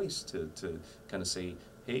have voice to kind of say,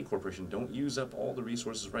 hey, corporation, don't use up all the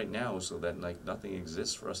resources right now so that like nothing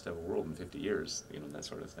exists for us to have a world in 50 years, you know, that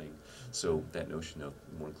sort of thing. So that notion of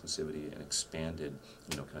more inclusivity and expanded,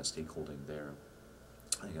 you know, kind of stakeholding there,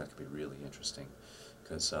 I think that could be really interesting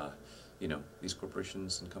because you know, these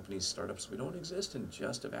corporations and companies, startups, we don't exist in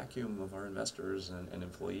just a vacuum of our investors and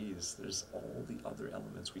employees. There's all the other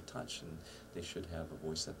elements we touch, and they should have a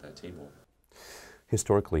voice at that table.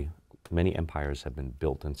 Historically, many empires have been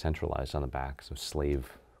built and centralized on the backs of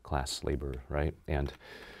slave class labor, right? And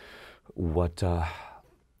what I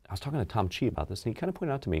was talking to Tom Chi about this, and he kind of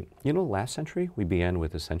pointed out to me, you know, last century we began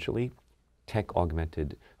with essentially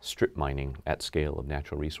tech-augmented strip mining at scale of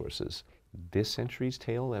natural resources. This century's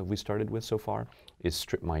tale that we started with so far is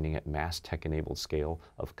strip mining at mass tech-enabled scale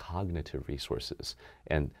of cognitive resources.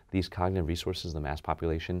 And these cognitive resources, the mass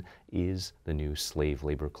population, is the new slave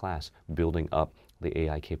labor class, building up the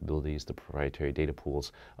AI capabilities, the proprietary data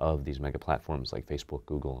pools of these mega platforms like Facebook,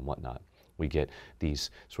 Google, and whatnot. We get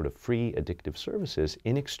these sort of free addictive services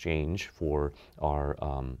in exchange for our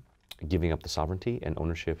giving up the sovereignty and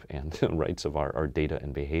ownership and rights of our data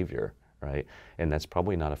and behavior. Right? And that's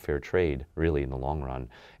probably not a fair trade, really, in the long run.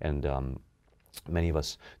 And many of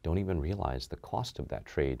us don't even realize the cost of that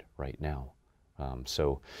trade right now.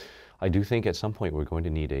 So I do think at some point we're going to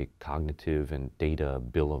need a cognitive and data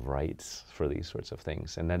bill of rights for these sorts of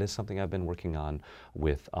things. And that is something I've been working on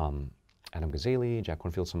with Adam Gazzaley, Jack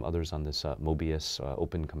Kornfield, some others on this Mobius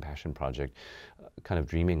Open Compassion project, kind of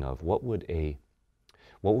dreaming of what would a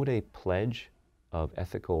pledge of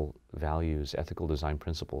ethical values, ethical design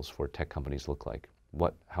principles for tech companies look like?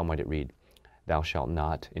 How might it read? Thou shalt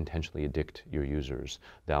not intentionally addict your users.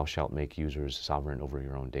 Thou shalt make users sovereign over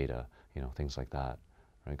your own data. You know, things like that,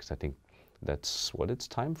 right? Because I think that's what it's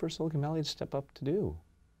time for Silicon Valley to step up to do.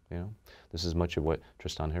 You know, this is much of what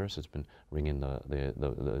Tristan Harris has been ringing the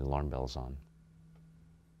alarm bells on.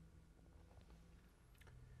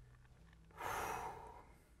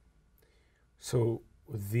 So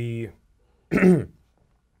the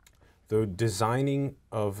designing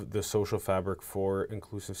of the social fabric for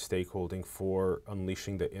inclusive stakeholding, for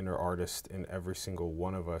unleashing the inner artist in every single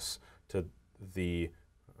one of us to the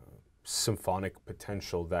symphonic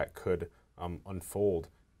potential that could unfold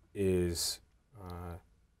is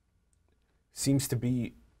seems to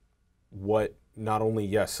be what not only,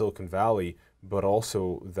 yes, Silicon Valley, but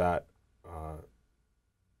also that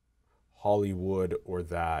Hollywood, or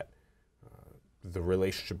that the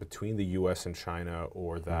relationship between the US and China,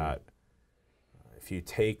 or that if you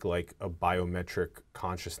take like a biometric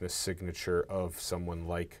consciousness signature of someone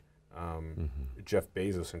like Jeff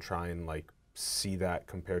Bezos and try and like see that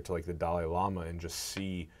compared to like the Dalai Lama, and just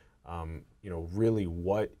see you know, really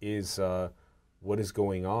what is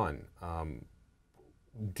going on.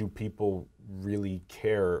 Do people really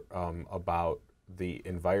care about the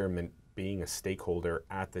environment being a stakeholder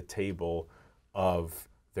at the table of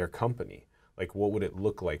their company? Like, what would it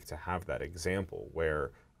look like to have that example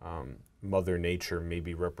where Mother Nature may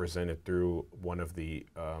be represented through one of the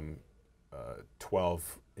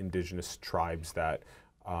 12 indigenous tribes that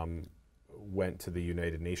went to the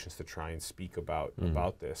United Nations to try and speak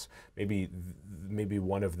about this? Maybe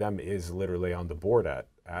one of them is literally on the board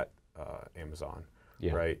at Amazon,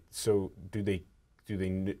 right? So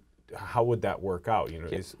how would that work out? You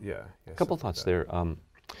know, a couple thoughts there.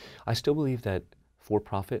 I still believe that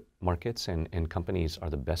for-profit markets and companies are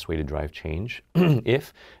the best way to drive change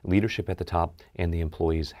if leadership at the top and the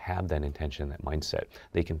employees have that intention, that mindset.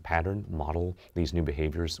 They can pattern, model these new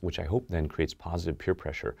behaviors, which I hope then creates positive peer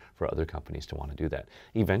pressure for other companies to want to do that.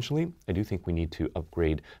 Eventually, I do think we need to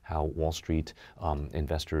upgrade how Wall Street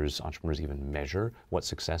investors, entrepreneurs even measure what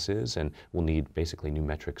success is, and we'll need basically new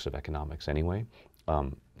metrics of economics anyway.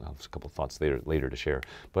 I'll have a couple thoughts later to share.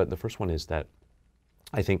 But the first one is that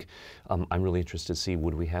I think I'm really interested to see,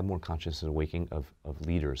 would we have more conscious awakening of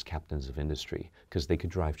leaders, captains of industry, because they could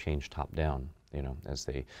drive change top down, you know, as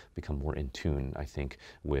they become more in tune, I think,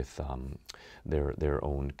 with their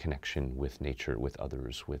own connection with nature, with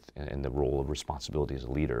others, and the role of responsibility as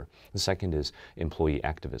a leader. The second is employee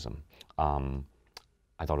activism.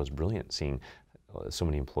 I thought it was brilliant seeing so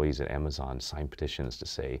many employees at Amazon sign petitions to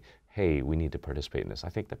say, hey, we need to participate in this. I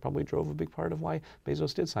think that probably drove a big part of why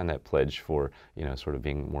Bezos did sign that pledge for, you know, sort of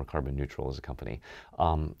being more carbon neutral as a company.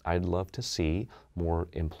 I'd love to see more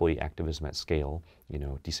employee activism at scale, you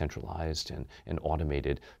know, decentralized and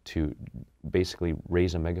automated, to basically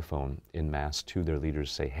raise a megaphone in mass to their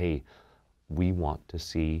leaders, say, hey, we want to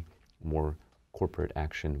see more corporate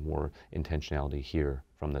action, more intentionality here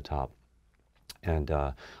from the top. And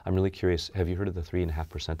I'm really curious, have you heard of the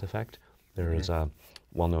 3.5% effect? There is a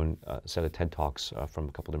well-known set of TED Talks from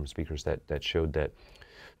a couple different speakers that showed that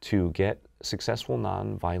to get successful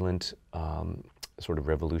nonviolent sort of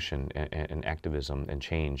revolution and activism and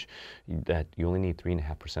change, that you only need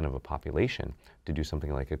 3.5% of a population to do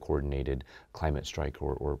something like a coordinated climate strike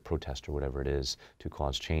or protest or whatever it is to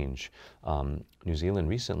cause change. New Zealand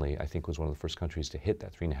recently, I think, was one of the first countries to hit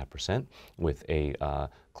that 3.5% with a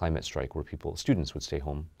climate strike where students would stay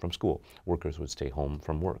home from school, workers would stay home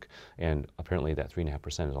from work. And apparently that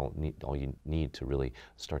 3.5% is all you need to really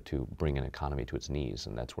start to bring an economy to its knees.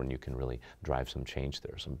 And that's when you can really drive some change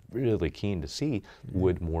there. So I'm really keen to see,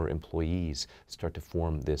 would more employees start to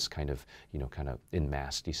form this kind of in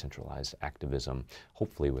mass decentralized activism,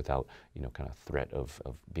 hopefully without, kind of threat of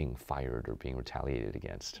being fired or being retaliated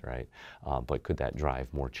against, right? But could that drive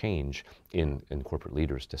more change in corporate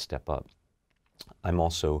leaders to step up? I'm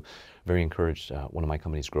also very encouraged. One of my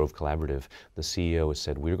companies, Grove Collaborative, the CEO has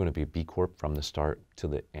said, we're going to be a B Corp from the start to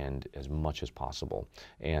the end as much as possible.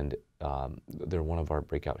 And they're one of our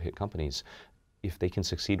breakout hit companies. If they can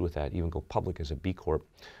succeed with that, even go public as a B Corp,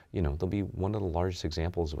 they'll be one of the largest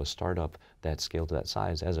examples of a startup that scaled to that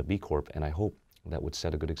size as a B Corp. And I hope that would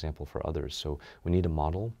set a good example for others. So we need to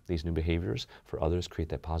model these new behaviors for others, create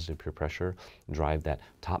that positive peer pressure, drive that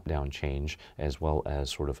top-down change, as well as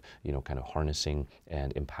sort of, kind of harnessing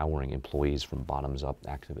and empowering employees from bottoms-up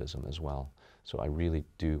activism as well. So I really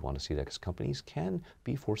do want to see that, because companies can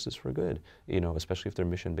be forces for good, especially if they're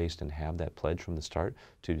mission-based and have that pledge from the start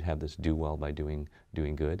to have this do well by doing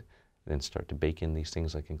good, then start to bake in these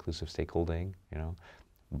things like inclusive stakeholding,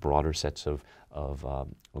 broader sets of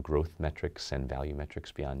growth metrics and value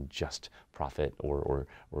metrics beyond just profit or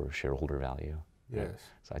shareholder value. Yes. Right?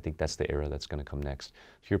 So I think that's the era that's going to come next.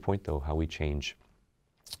 To your point, though, how we change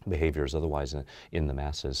behaviors otherwise in the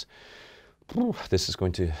masses, this is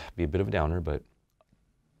going to be a bit of a downer, but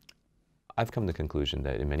I've come to the conclusion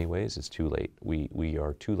that in many ways it's too late. We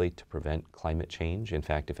are too late to prevent climate change. In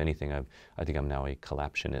fact, if anything, I think I'm now a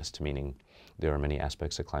collaptionist, meaning there are many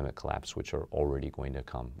aspects of climate collapse which are already going to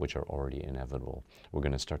come, which are already inevitable. We're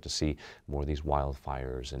going to start to see more of these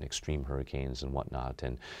wildfires and extreme hurricanes and whatnot,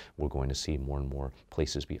 and we're going to see more and more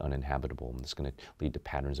places be uninhabitable, and it's going to lead to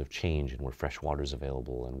patterns of change and where fresh water is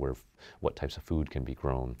available and what types of food can be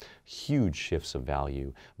grown. Huge shifts of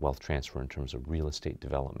value, wealth transfer in terms of real estate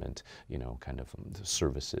development, kind of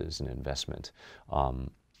services and investment.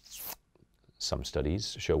 Some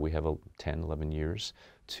studies show we have 10, 11 years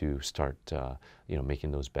to start,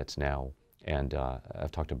 making those bets now. And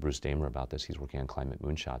I've talked to Bruce Damer about this. He's working on climate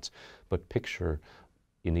moonshots. But picture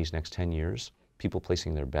in these next 10 years, people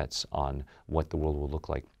placing their bets on what the world will look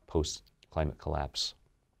like post-climate collapse.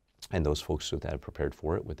 And those folks that are prepared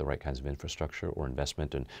for it with the right kinds of infrastructure or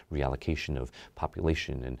investment and reallocation of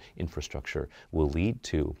population and infrastructure will lead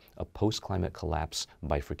to a post-climate collapse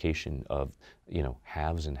bifurcation of,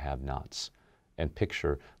 haves and have-nots. And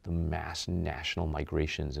picture the mass national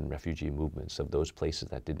migrations and refugee movements of those places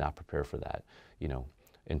that did not prepare for that.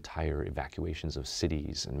 Entire evacuations of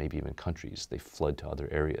cities and maybe even countries. They flood to other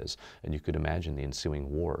areas. And you could imagine the ensuing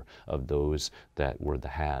war of those that were the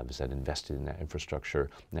haves that invested in that infrastructure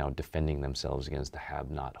now defending themselves against the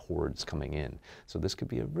have-not hordes coming in. So this could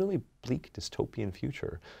be a really bleak dystopian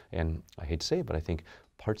future. And I hate to say it, but I think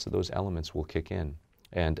parts of those elements will kick in.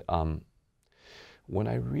 And when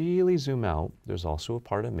I really zoom out, there's also a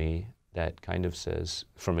part of me that kind of says,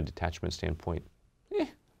 from a detachment standpoint,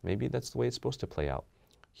 maybe that's the way it's supposed to play out.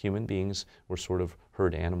 Human beings were sort of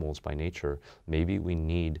herd animals by nature. Maybe we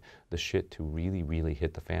need the shit to really, really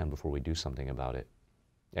hit the fan before we do something about it.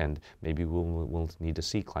 And maybe we'll need to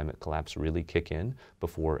see climate collapse really kick in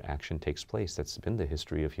before action takes place. That's been the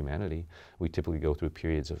history of humanity. We typically go through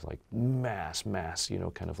periods of like mass,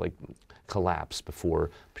 kind of like collapse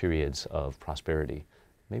before periods of prosperity.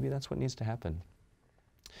 Maybe that's what needs to happen.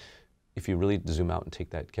 If you really zoom out and take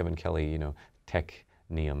that Kevin Kelly,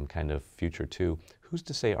 tech-neum kind of future too, who's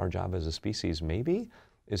to say our job as a species maybe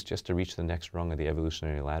is just to reach the next rung of the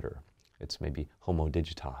evolutionary ladder? It's maybe Homo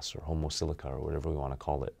digitas or Homo silica or whatever we want to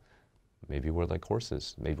call it. Maybe we're like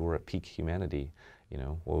horses. Maybe we're at peak humanity.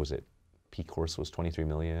 What was it? Peak horse was 23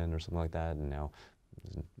 million or something like that, and now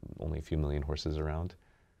there's only a few million horses around.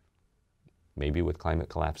 Maybe with climate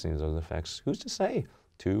collapsing and those effects, who's to say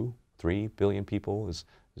 2, 3 billion people is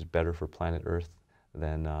better for planet Earth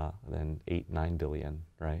than 8, 9 billion,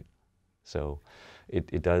 right? So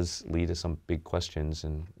it does lead to some big questions,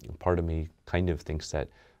 and part of me kind of thinks that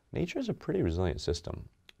nature is a pretty resilient system.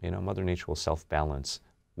 Mother Nature will self-balance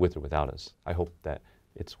with or without us. I hope that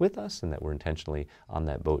it's with us and that we're intentionally on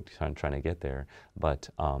that boat trying to get there. But,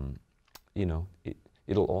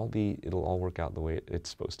 it'll all work out the way it's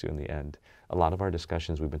supposed to in the end. A lot of our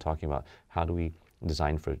discussions, we've been talking about how do we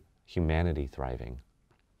design for humanity thriving.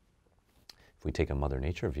 If we take a Mother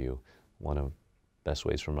Nature view, one of the best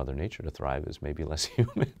ways for Mother Nature to thrive is maybe less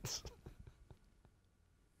humans.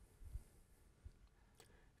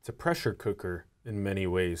 It's a pressure cooker in many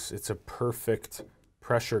ways. It's a perfect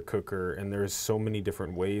pressure cooker, and there's so many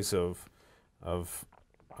different ways of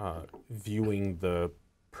viewing the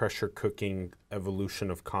pressure cooking evolution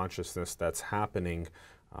of consciousness that's happening,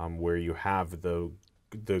 where you have the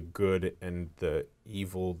good and the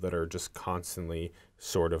evil that are just constantly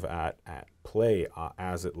sort of at play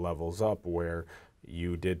as it levels up, where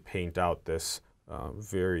you did paint out this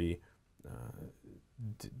very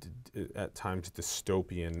at times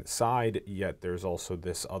dystopian side, yet there's also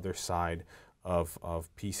this other side of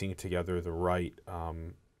piecing together the right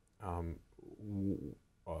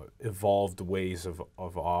evolved ways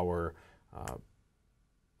of our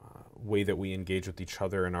way that we engage with each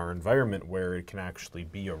other in our environment, where it can actually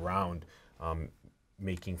be around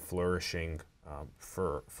making flourishing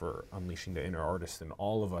for unleashing the inner artist in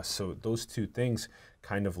all of us. So those two things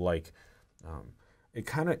kind of like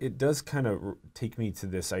it does kind of take me to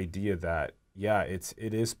this idea that Yeah,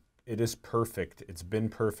 it is perfect. It's been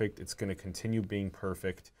perfect. It's going to continue being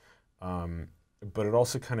perfect. But it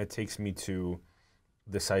also kind of takes me to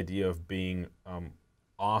this idea of being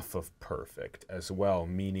off of perfect as well,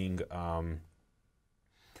 meaning,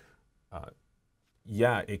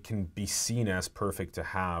 yeah, it can be seen as perfect to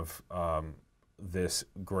have this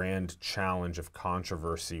grand challenge of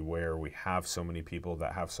controversy where we have so many people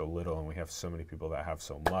that have so little and we have so many people that have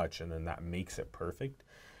so much, and then that makes it perfect.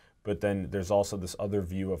 But then there's also this other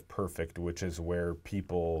view of perfect, which is where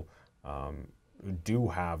people do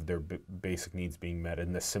have their basic needs being met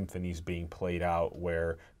and the symphonies being played out,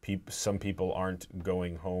 where some people aren't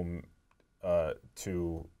going home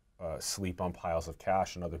to sleep on piles of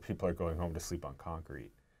cash, and other people are going home to sleep on concrete.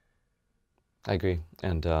 I agree.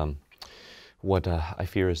 And what I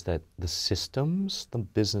fear is that the systems, the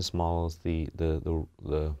business models,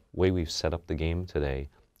 the way we've set up the game today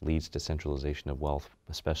leads to centralization of wealth,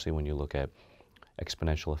 especially when you look at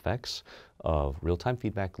exponential effects of real-time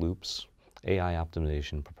feedback loops, AI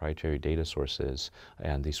optimization, proprietary data sources,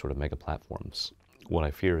 and these sort of mega platforms. What I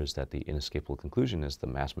fear is that the inescapable conclusion is the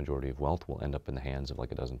mass majority of wealth will end up in the hands of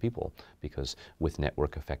like a dozen people, because with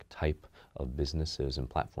network effect type of businesses and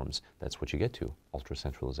platforms, that's what you get to,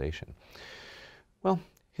 ultra-centralization. Well,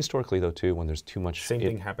 historically though too, when there's too much... Same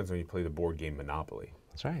thing happens when you play the board game Monopoly.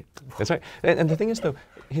 That's right. That's right. And the thing is, though,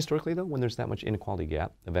 historically, though, when there's that much inequality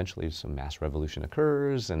gap, eventually some mass revolution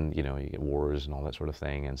occurs, and you get wars and all that sort of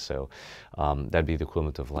thing. And so that'd be the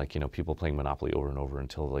equivalent of like people playing Monopoly over and over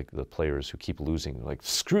until like the players who keep losing, like,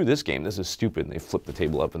 screw this game, this is stupid, and they flip the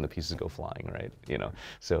table up and the pieces go flying, right?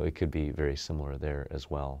 So it could be very similar there as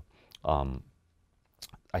well.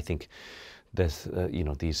 I think this,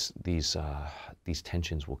 these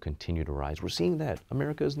tensions will continue to rise. We're seeing that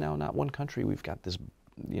America is now not one country. We've got this,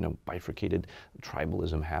 bifurcated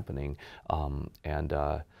tribalism happening,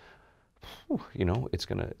 it's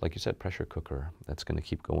gonna, like you said, pressure cooker. That's gonna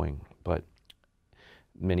keep going. But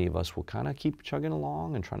many of us will kind of keep chugging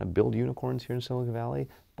along and trying to build unicorns here in Silicon Valley.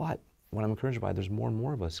 But what I'm encouraged by, there's more and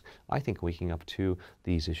more of us, I think, waking up to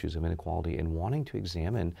these issues of inequality and wanting to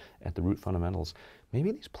examine at the root fundamentals.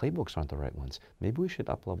 Maybe these playbooks aren't the right ones. Maybe we should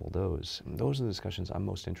up-level those. And those are the discussions I'm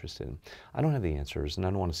most interested in. I don't have the answers, and I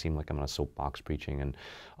don't want to seem like I'm on a soapbox preaching, and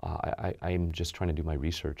I'm just trying to do my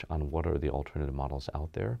research on what are the alternative models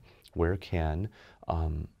out there. Where can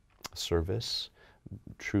service,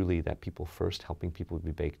 truly that people first, helping people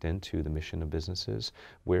be baked into the mission of businesses?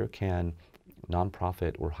 Where can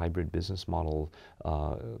nonprofit or hybrid business model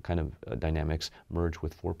dynamics merge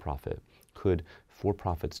with for-profit? Could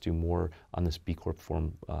for-profits do more on this B Corp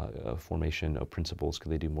formation of principles?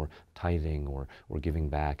 Could they do more tithing or giving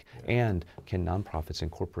back? Yeah. And can nonprofits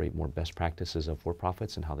incorporate more best practices of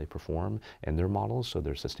for-profits and how they perform and their models so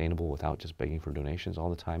they're sustainable without just begging for donations all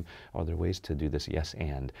the time? Are there ways to do this? Yes,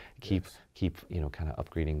 and keep kind of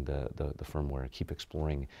upgrading the firmware, keep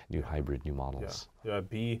exploring new hybrid, new models. Yeah,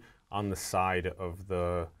 be on the side of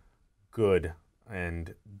the good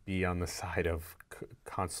and be on the side of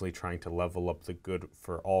constantly trying to level up the good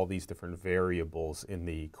for all these different variables in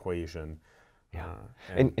the equation. Yeah,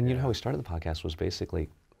 and you know how we started the podcast was basically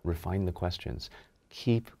refine the questions.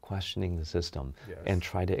 Keep questioning the system. Yes. And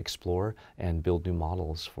try to explore and build new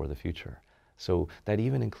models for the future. So that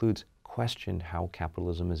even includes question how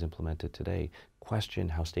capitalism is implemented today, question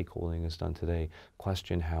how stakeholding is done today,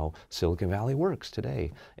 question how Silicon Valley works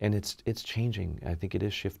today. And it's changing. I think it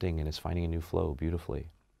is shifting and it's finding a new flow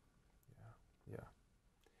beautifully.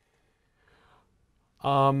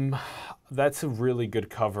 Yeah. That's a really good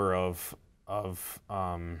cover of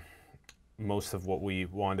most of what we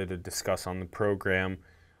wanted to discuss on the program.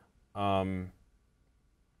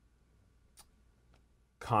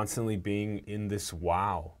 Constantly being in this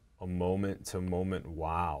wow, a moment-to-moment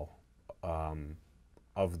wow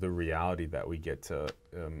of the reality that we get to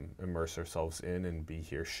immerse ourselves in and be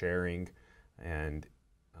here sharing. And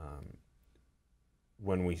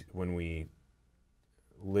when we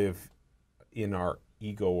live in our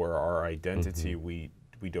ego or our identity, we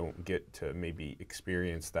don't get to maybe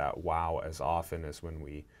experience that wow as often as when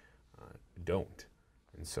we don't.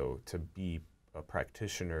 And so to be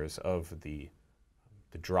practitioners of the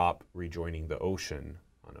drop rejoining the ocean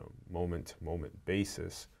on a moment-to-moment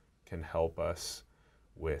basis can help us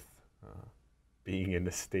with being in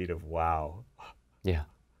a state of wow. Yeah,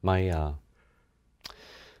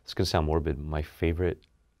 it's going to sound morbid. My favorite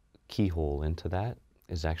keyhole into that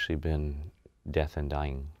has actually been death and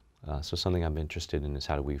dying. So something I'm interested in is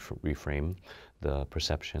how do we reframe the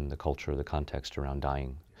perception, the culture, the context around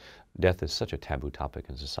dying. Death is such a taboo topic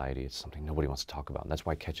in society. It's something nobody wants to talk about. And that's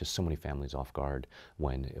why it catches so many families off guard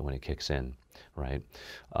when it kicks in, right?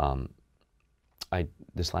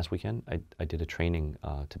 this last weekend, I did a training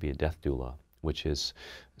to be a death doula, which is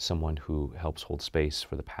someone who helps hold space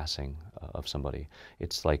for the passing of somebody.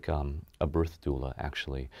 It's like a birth doula,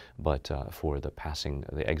 actually, but for the passing,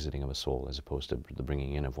 the exiting of a soul, as opposed to the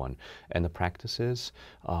bringing in of one. And the practices,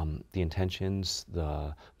 the intentions,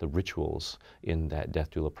 the rituals in that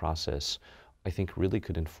death doula process, I think really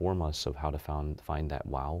could inform us of how to find that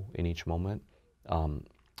wow in each moment.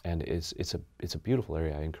 And it's a beautiful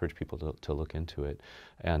area. I encourage people to look into it.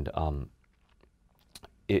 And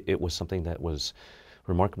it was something that was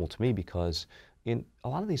remarkable to me, because in a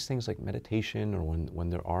lot of these things like meditation, or when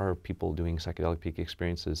there are people doing psychedelic peak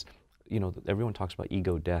experiences, you know, everyone talks about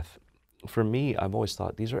ego death. For me, I've always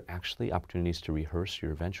thought these are actually opportunities to rehearse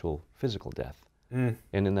your eventual physical death. And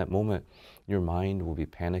in that moment, your mind will be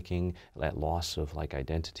panicking at loss of like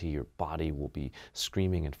identity. Your body will be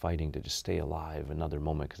screaming and fighting to just stay alive another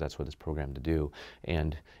moment, because that's what it's programmed to do.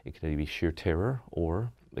 And it could either be sheer terror,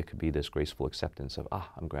 or it could be this graceful acceptance of,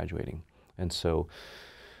 I'm graduating. And so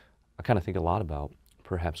I kind of think a lot about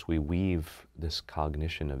perhaps we weave this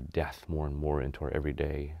cognition of death more and more into our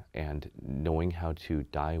everyday, and knowing how to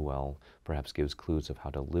die well perhaps gives clues of how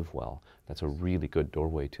to live well. That's a really good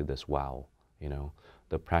doorway to this wow. You know,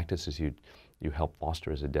 the practices you help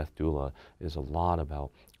foster as a death doula is a lot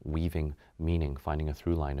about weaving meaning, finding a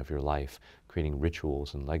through line of your life, creating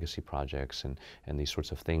rituals and legacy projects and these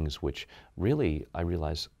sorts of things, which really, I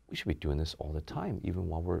realize we should be doing this all the time, even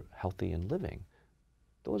while we're healthy and living.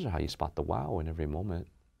 Those are how you spot the wow in every moment,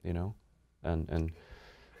 you know? And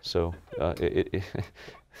so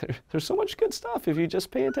there's so much good stuff if you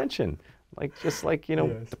just pay attention. Just like, you know,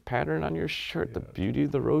 Yes. the pattern on your shirt, Yeah. the beauty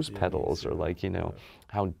of the rose Yeah, petals, or yeah, like, you know, yeah.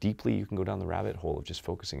 how deeply you can go down the rabbit hole of just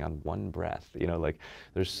focusing on one breath. You know, like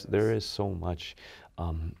there is so much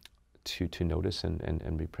to notice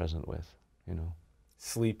and be present with, you know.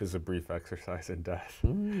 Sleep is a brief exercise in death.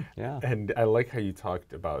 Yeah. And I like how you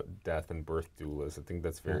talked about death and birth doulas. I think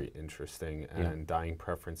that's very interesting. And dying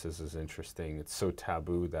preferences is interesting. It's so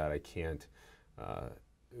taboo that I can't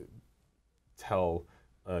tell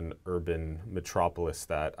an urban metropolis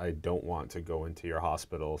that I don't want to go into your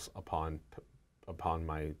hospitals upon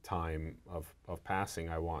my time of passing.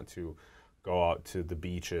 I want to go out to the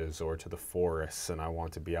beaches or to the forests, and I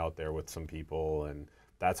want to be out there with some people, and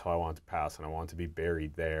that's how I want to pass, and I want to be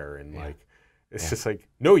buried there. And like, it's just like,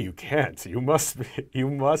 no, you can't. You must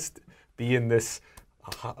be in this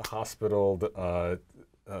hospital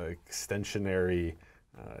extensionary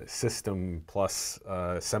system plus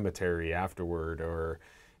cemetery afterward. Or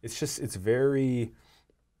it's very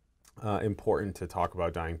important to talk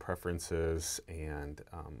about dying preferences, and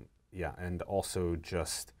and also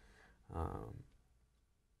just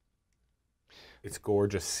it's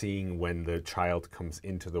gorgeous seeing when the child comes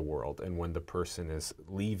into the world and when the person is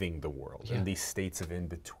leaving the world, and these states of in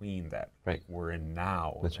between that we're in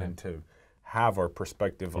now. That's right. And to have our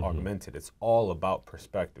perspective augmented, it's all about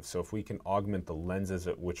perspective. So if we can augment the lenses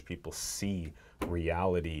at which people see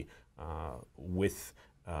reality with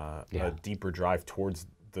a deeper drive towards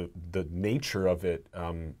the nature of it,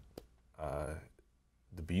 the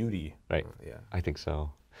beauty. Right. I think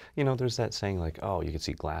so. You know, there's that saying like, oh, you can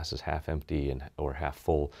see glass is half empty or half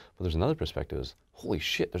full, but there's another perspective is, holy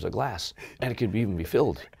shit, there's a glass, and it could even be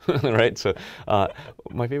filled, right? So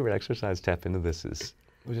my favorite exercise to tap into this is,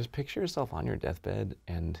 just picture yourself on your deathbed,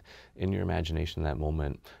 and in your imagination that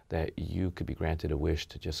moment that you could be granted a wish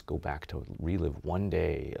to just go back to relive one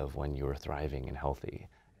day of when you were thriving and healthy.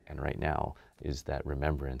 And right now is that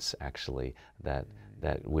remembrance, actually, that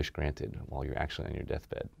wish granted while you're actually on your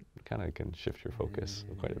deathbed. It kind of can shift your focus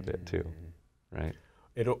quite a bit too, right?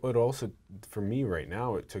 It also, for me right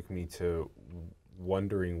now, it took me to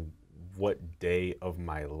wondering what day of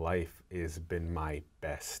my life has been my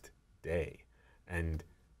best day, and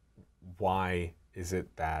why is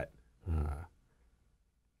it that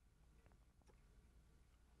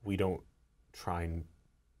we don't try and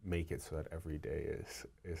make it so that every day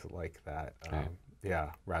is like that.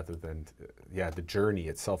 Rather than the journey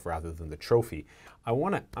itself rather than the trophy. I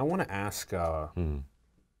want to ask,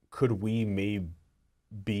 could we maybe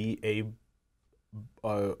be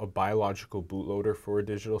a biological bootloader for a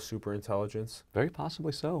digital superintelligence? Very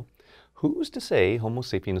possibly so. Who's to say Homo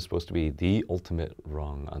sapien is supposed to be the ultimate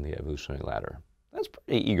rung on the evolutionary ladder? That's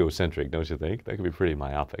pretty egocentric, don't you think? That could be pretty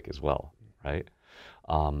myopic as well, right?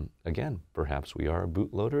 Again, perhaps we are a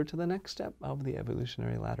bootloader to the next step of the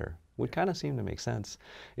evolutionary ladder. Would kind of seem to make sense.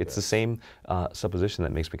 It's the same supposition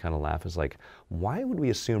that makes me kind of laugh. Is like, why would we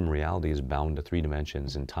assume reality is bound to 3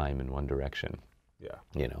 dimensions in time in one direction? Yeah.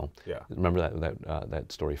 You know? Yeah. Remember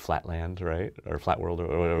that story Flatland, right? Or Flat World,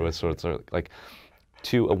 or whatever. So it's like,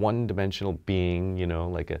 to a one-dimensional being, you know,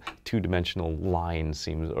 like a two-dimensional line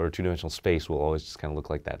seems, or two-dimensional space will always just kind of look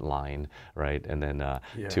like that line, right? And then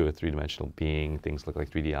to a three-dimensional being, things look like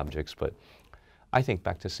 3D objects. But I think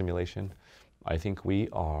back to simulation, I think we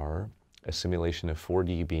are a simulation of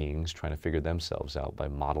 4D beings trying to figure themselves out by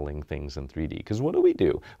modeling things in 3D. Because what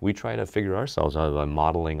do? We try to figure ourselves out by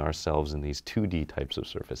modeling ourselves in these 2D types of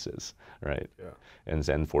surfaces, right? Yeah. And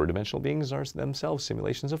then 4-dimensional beings are themselves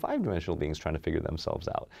simulations of 5-dimensional beings trying to figure themselves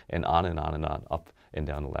out. And on and on and on, up and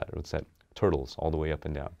down the ladder. What's that? Turtles, all the way up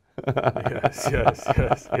and down. Yes.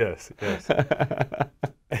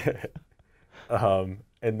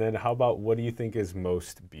 And then how about, what do you think is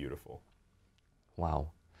most beautiful?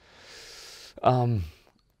 Wow.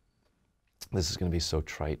 This is going to be so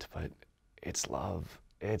trite, but it's love.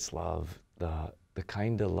 It's love. The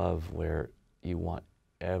kind of love where you want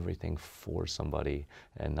everything for somebody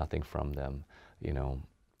and nothing from them. You know,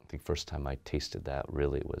 I think first time I tasted that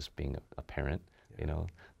really was being a parent, you know,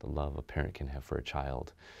 the love a parent can have for a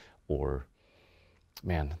child. Or,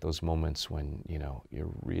 man, those moments when, you know,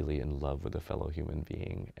 you're really in love with a fellow human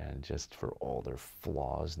being and just for all their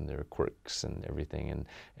flaws and their quirks and everything,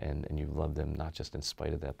 and you love them not just in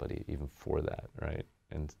spite of that, but even for that, right?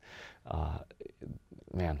 And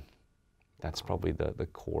man, that's probably the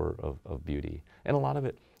core of beauty. And a lot of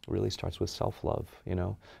it really starts with self-love, you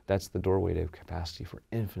know? That's the doorway to capacity for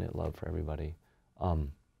infinite love for everybody.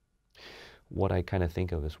 What I kind of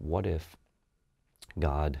think of is, what if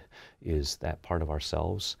God is that part of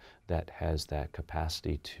ourselves that has that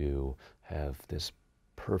capacity to have this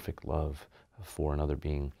perfect love for another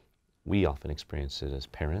being? We often experience it as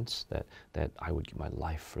parents, that I would give my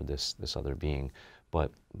life for this other being.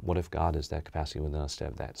 But what if God is that capacity within us to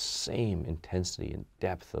have that same intensity and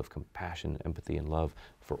depth of compassion, empathy, and love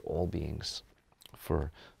for all beings,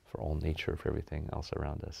 for all nature, for everything else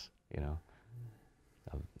around us, you know?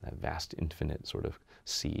 That vast, infinite sort of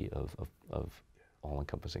sea of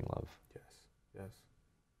all-encompassing love. Yes.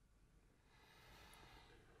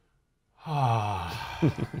 Ah.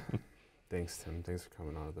 Thanks, Tim. Thanks for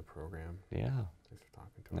coming on to the program. Yeah. Thanks for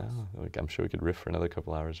talking to us. No, I'm sure we could riff for another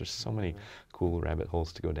couple hours. There's so many cool rabbit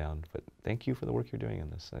holes to go down. But thank you for the work you're doing on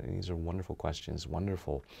this. These are wonderful questions,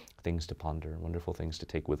 wonderful things to ponder, wonderful things to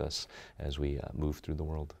take with us as we move through the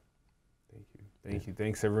world. Thank you.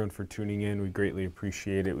 Thanks, everyone, for tuning in. We greatly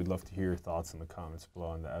appreciate it. We'd love to hear your thoughts in the comments below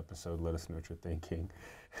on the episode. Let us know what you're thinking.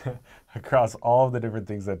 Across all of the different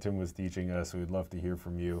things that Tim was teaching us, we'd love to hear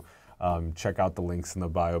from you. Check out the links in the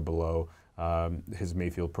bio below. His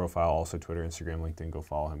Mayfield profile, also Twitter, Instagram, LinkedIn. Go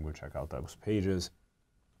follow him. Go check out those pages.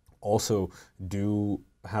 Also, do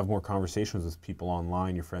have more conversations with people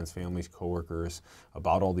online, your friends, families, coworkers,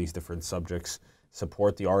 about all these different subjects.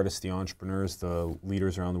 Support the artists, the entrepreneurs, the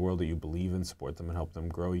leaders around the world that you believe in. Support them and help them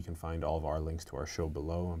grow. You can find all of our links to our show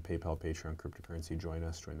below on PayPal, Patreon, Cryptocurrency. Join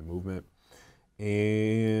us, join the movement.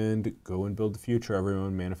 And go and build the future,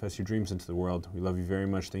 everyone. Manifest your dreams into the world. We love you very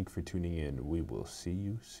much. Thank you for tuning in. We will see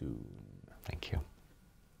you soon. Thank you.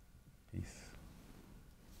 Peace.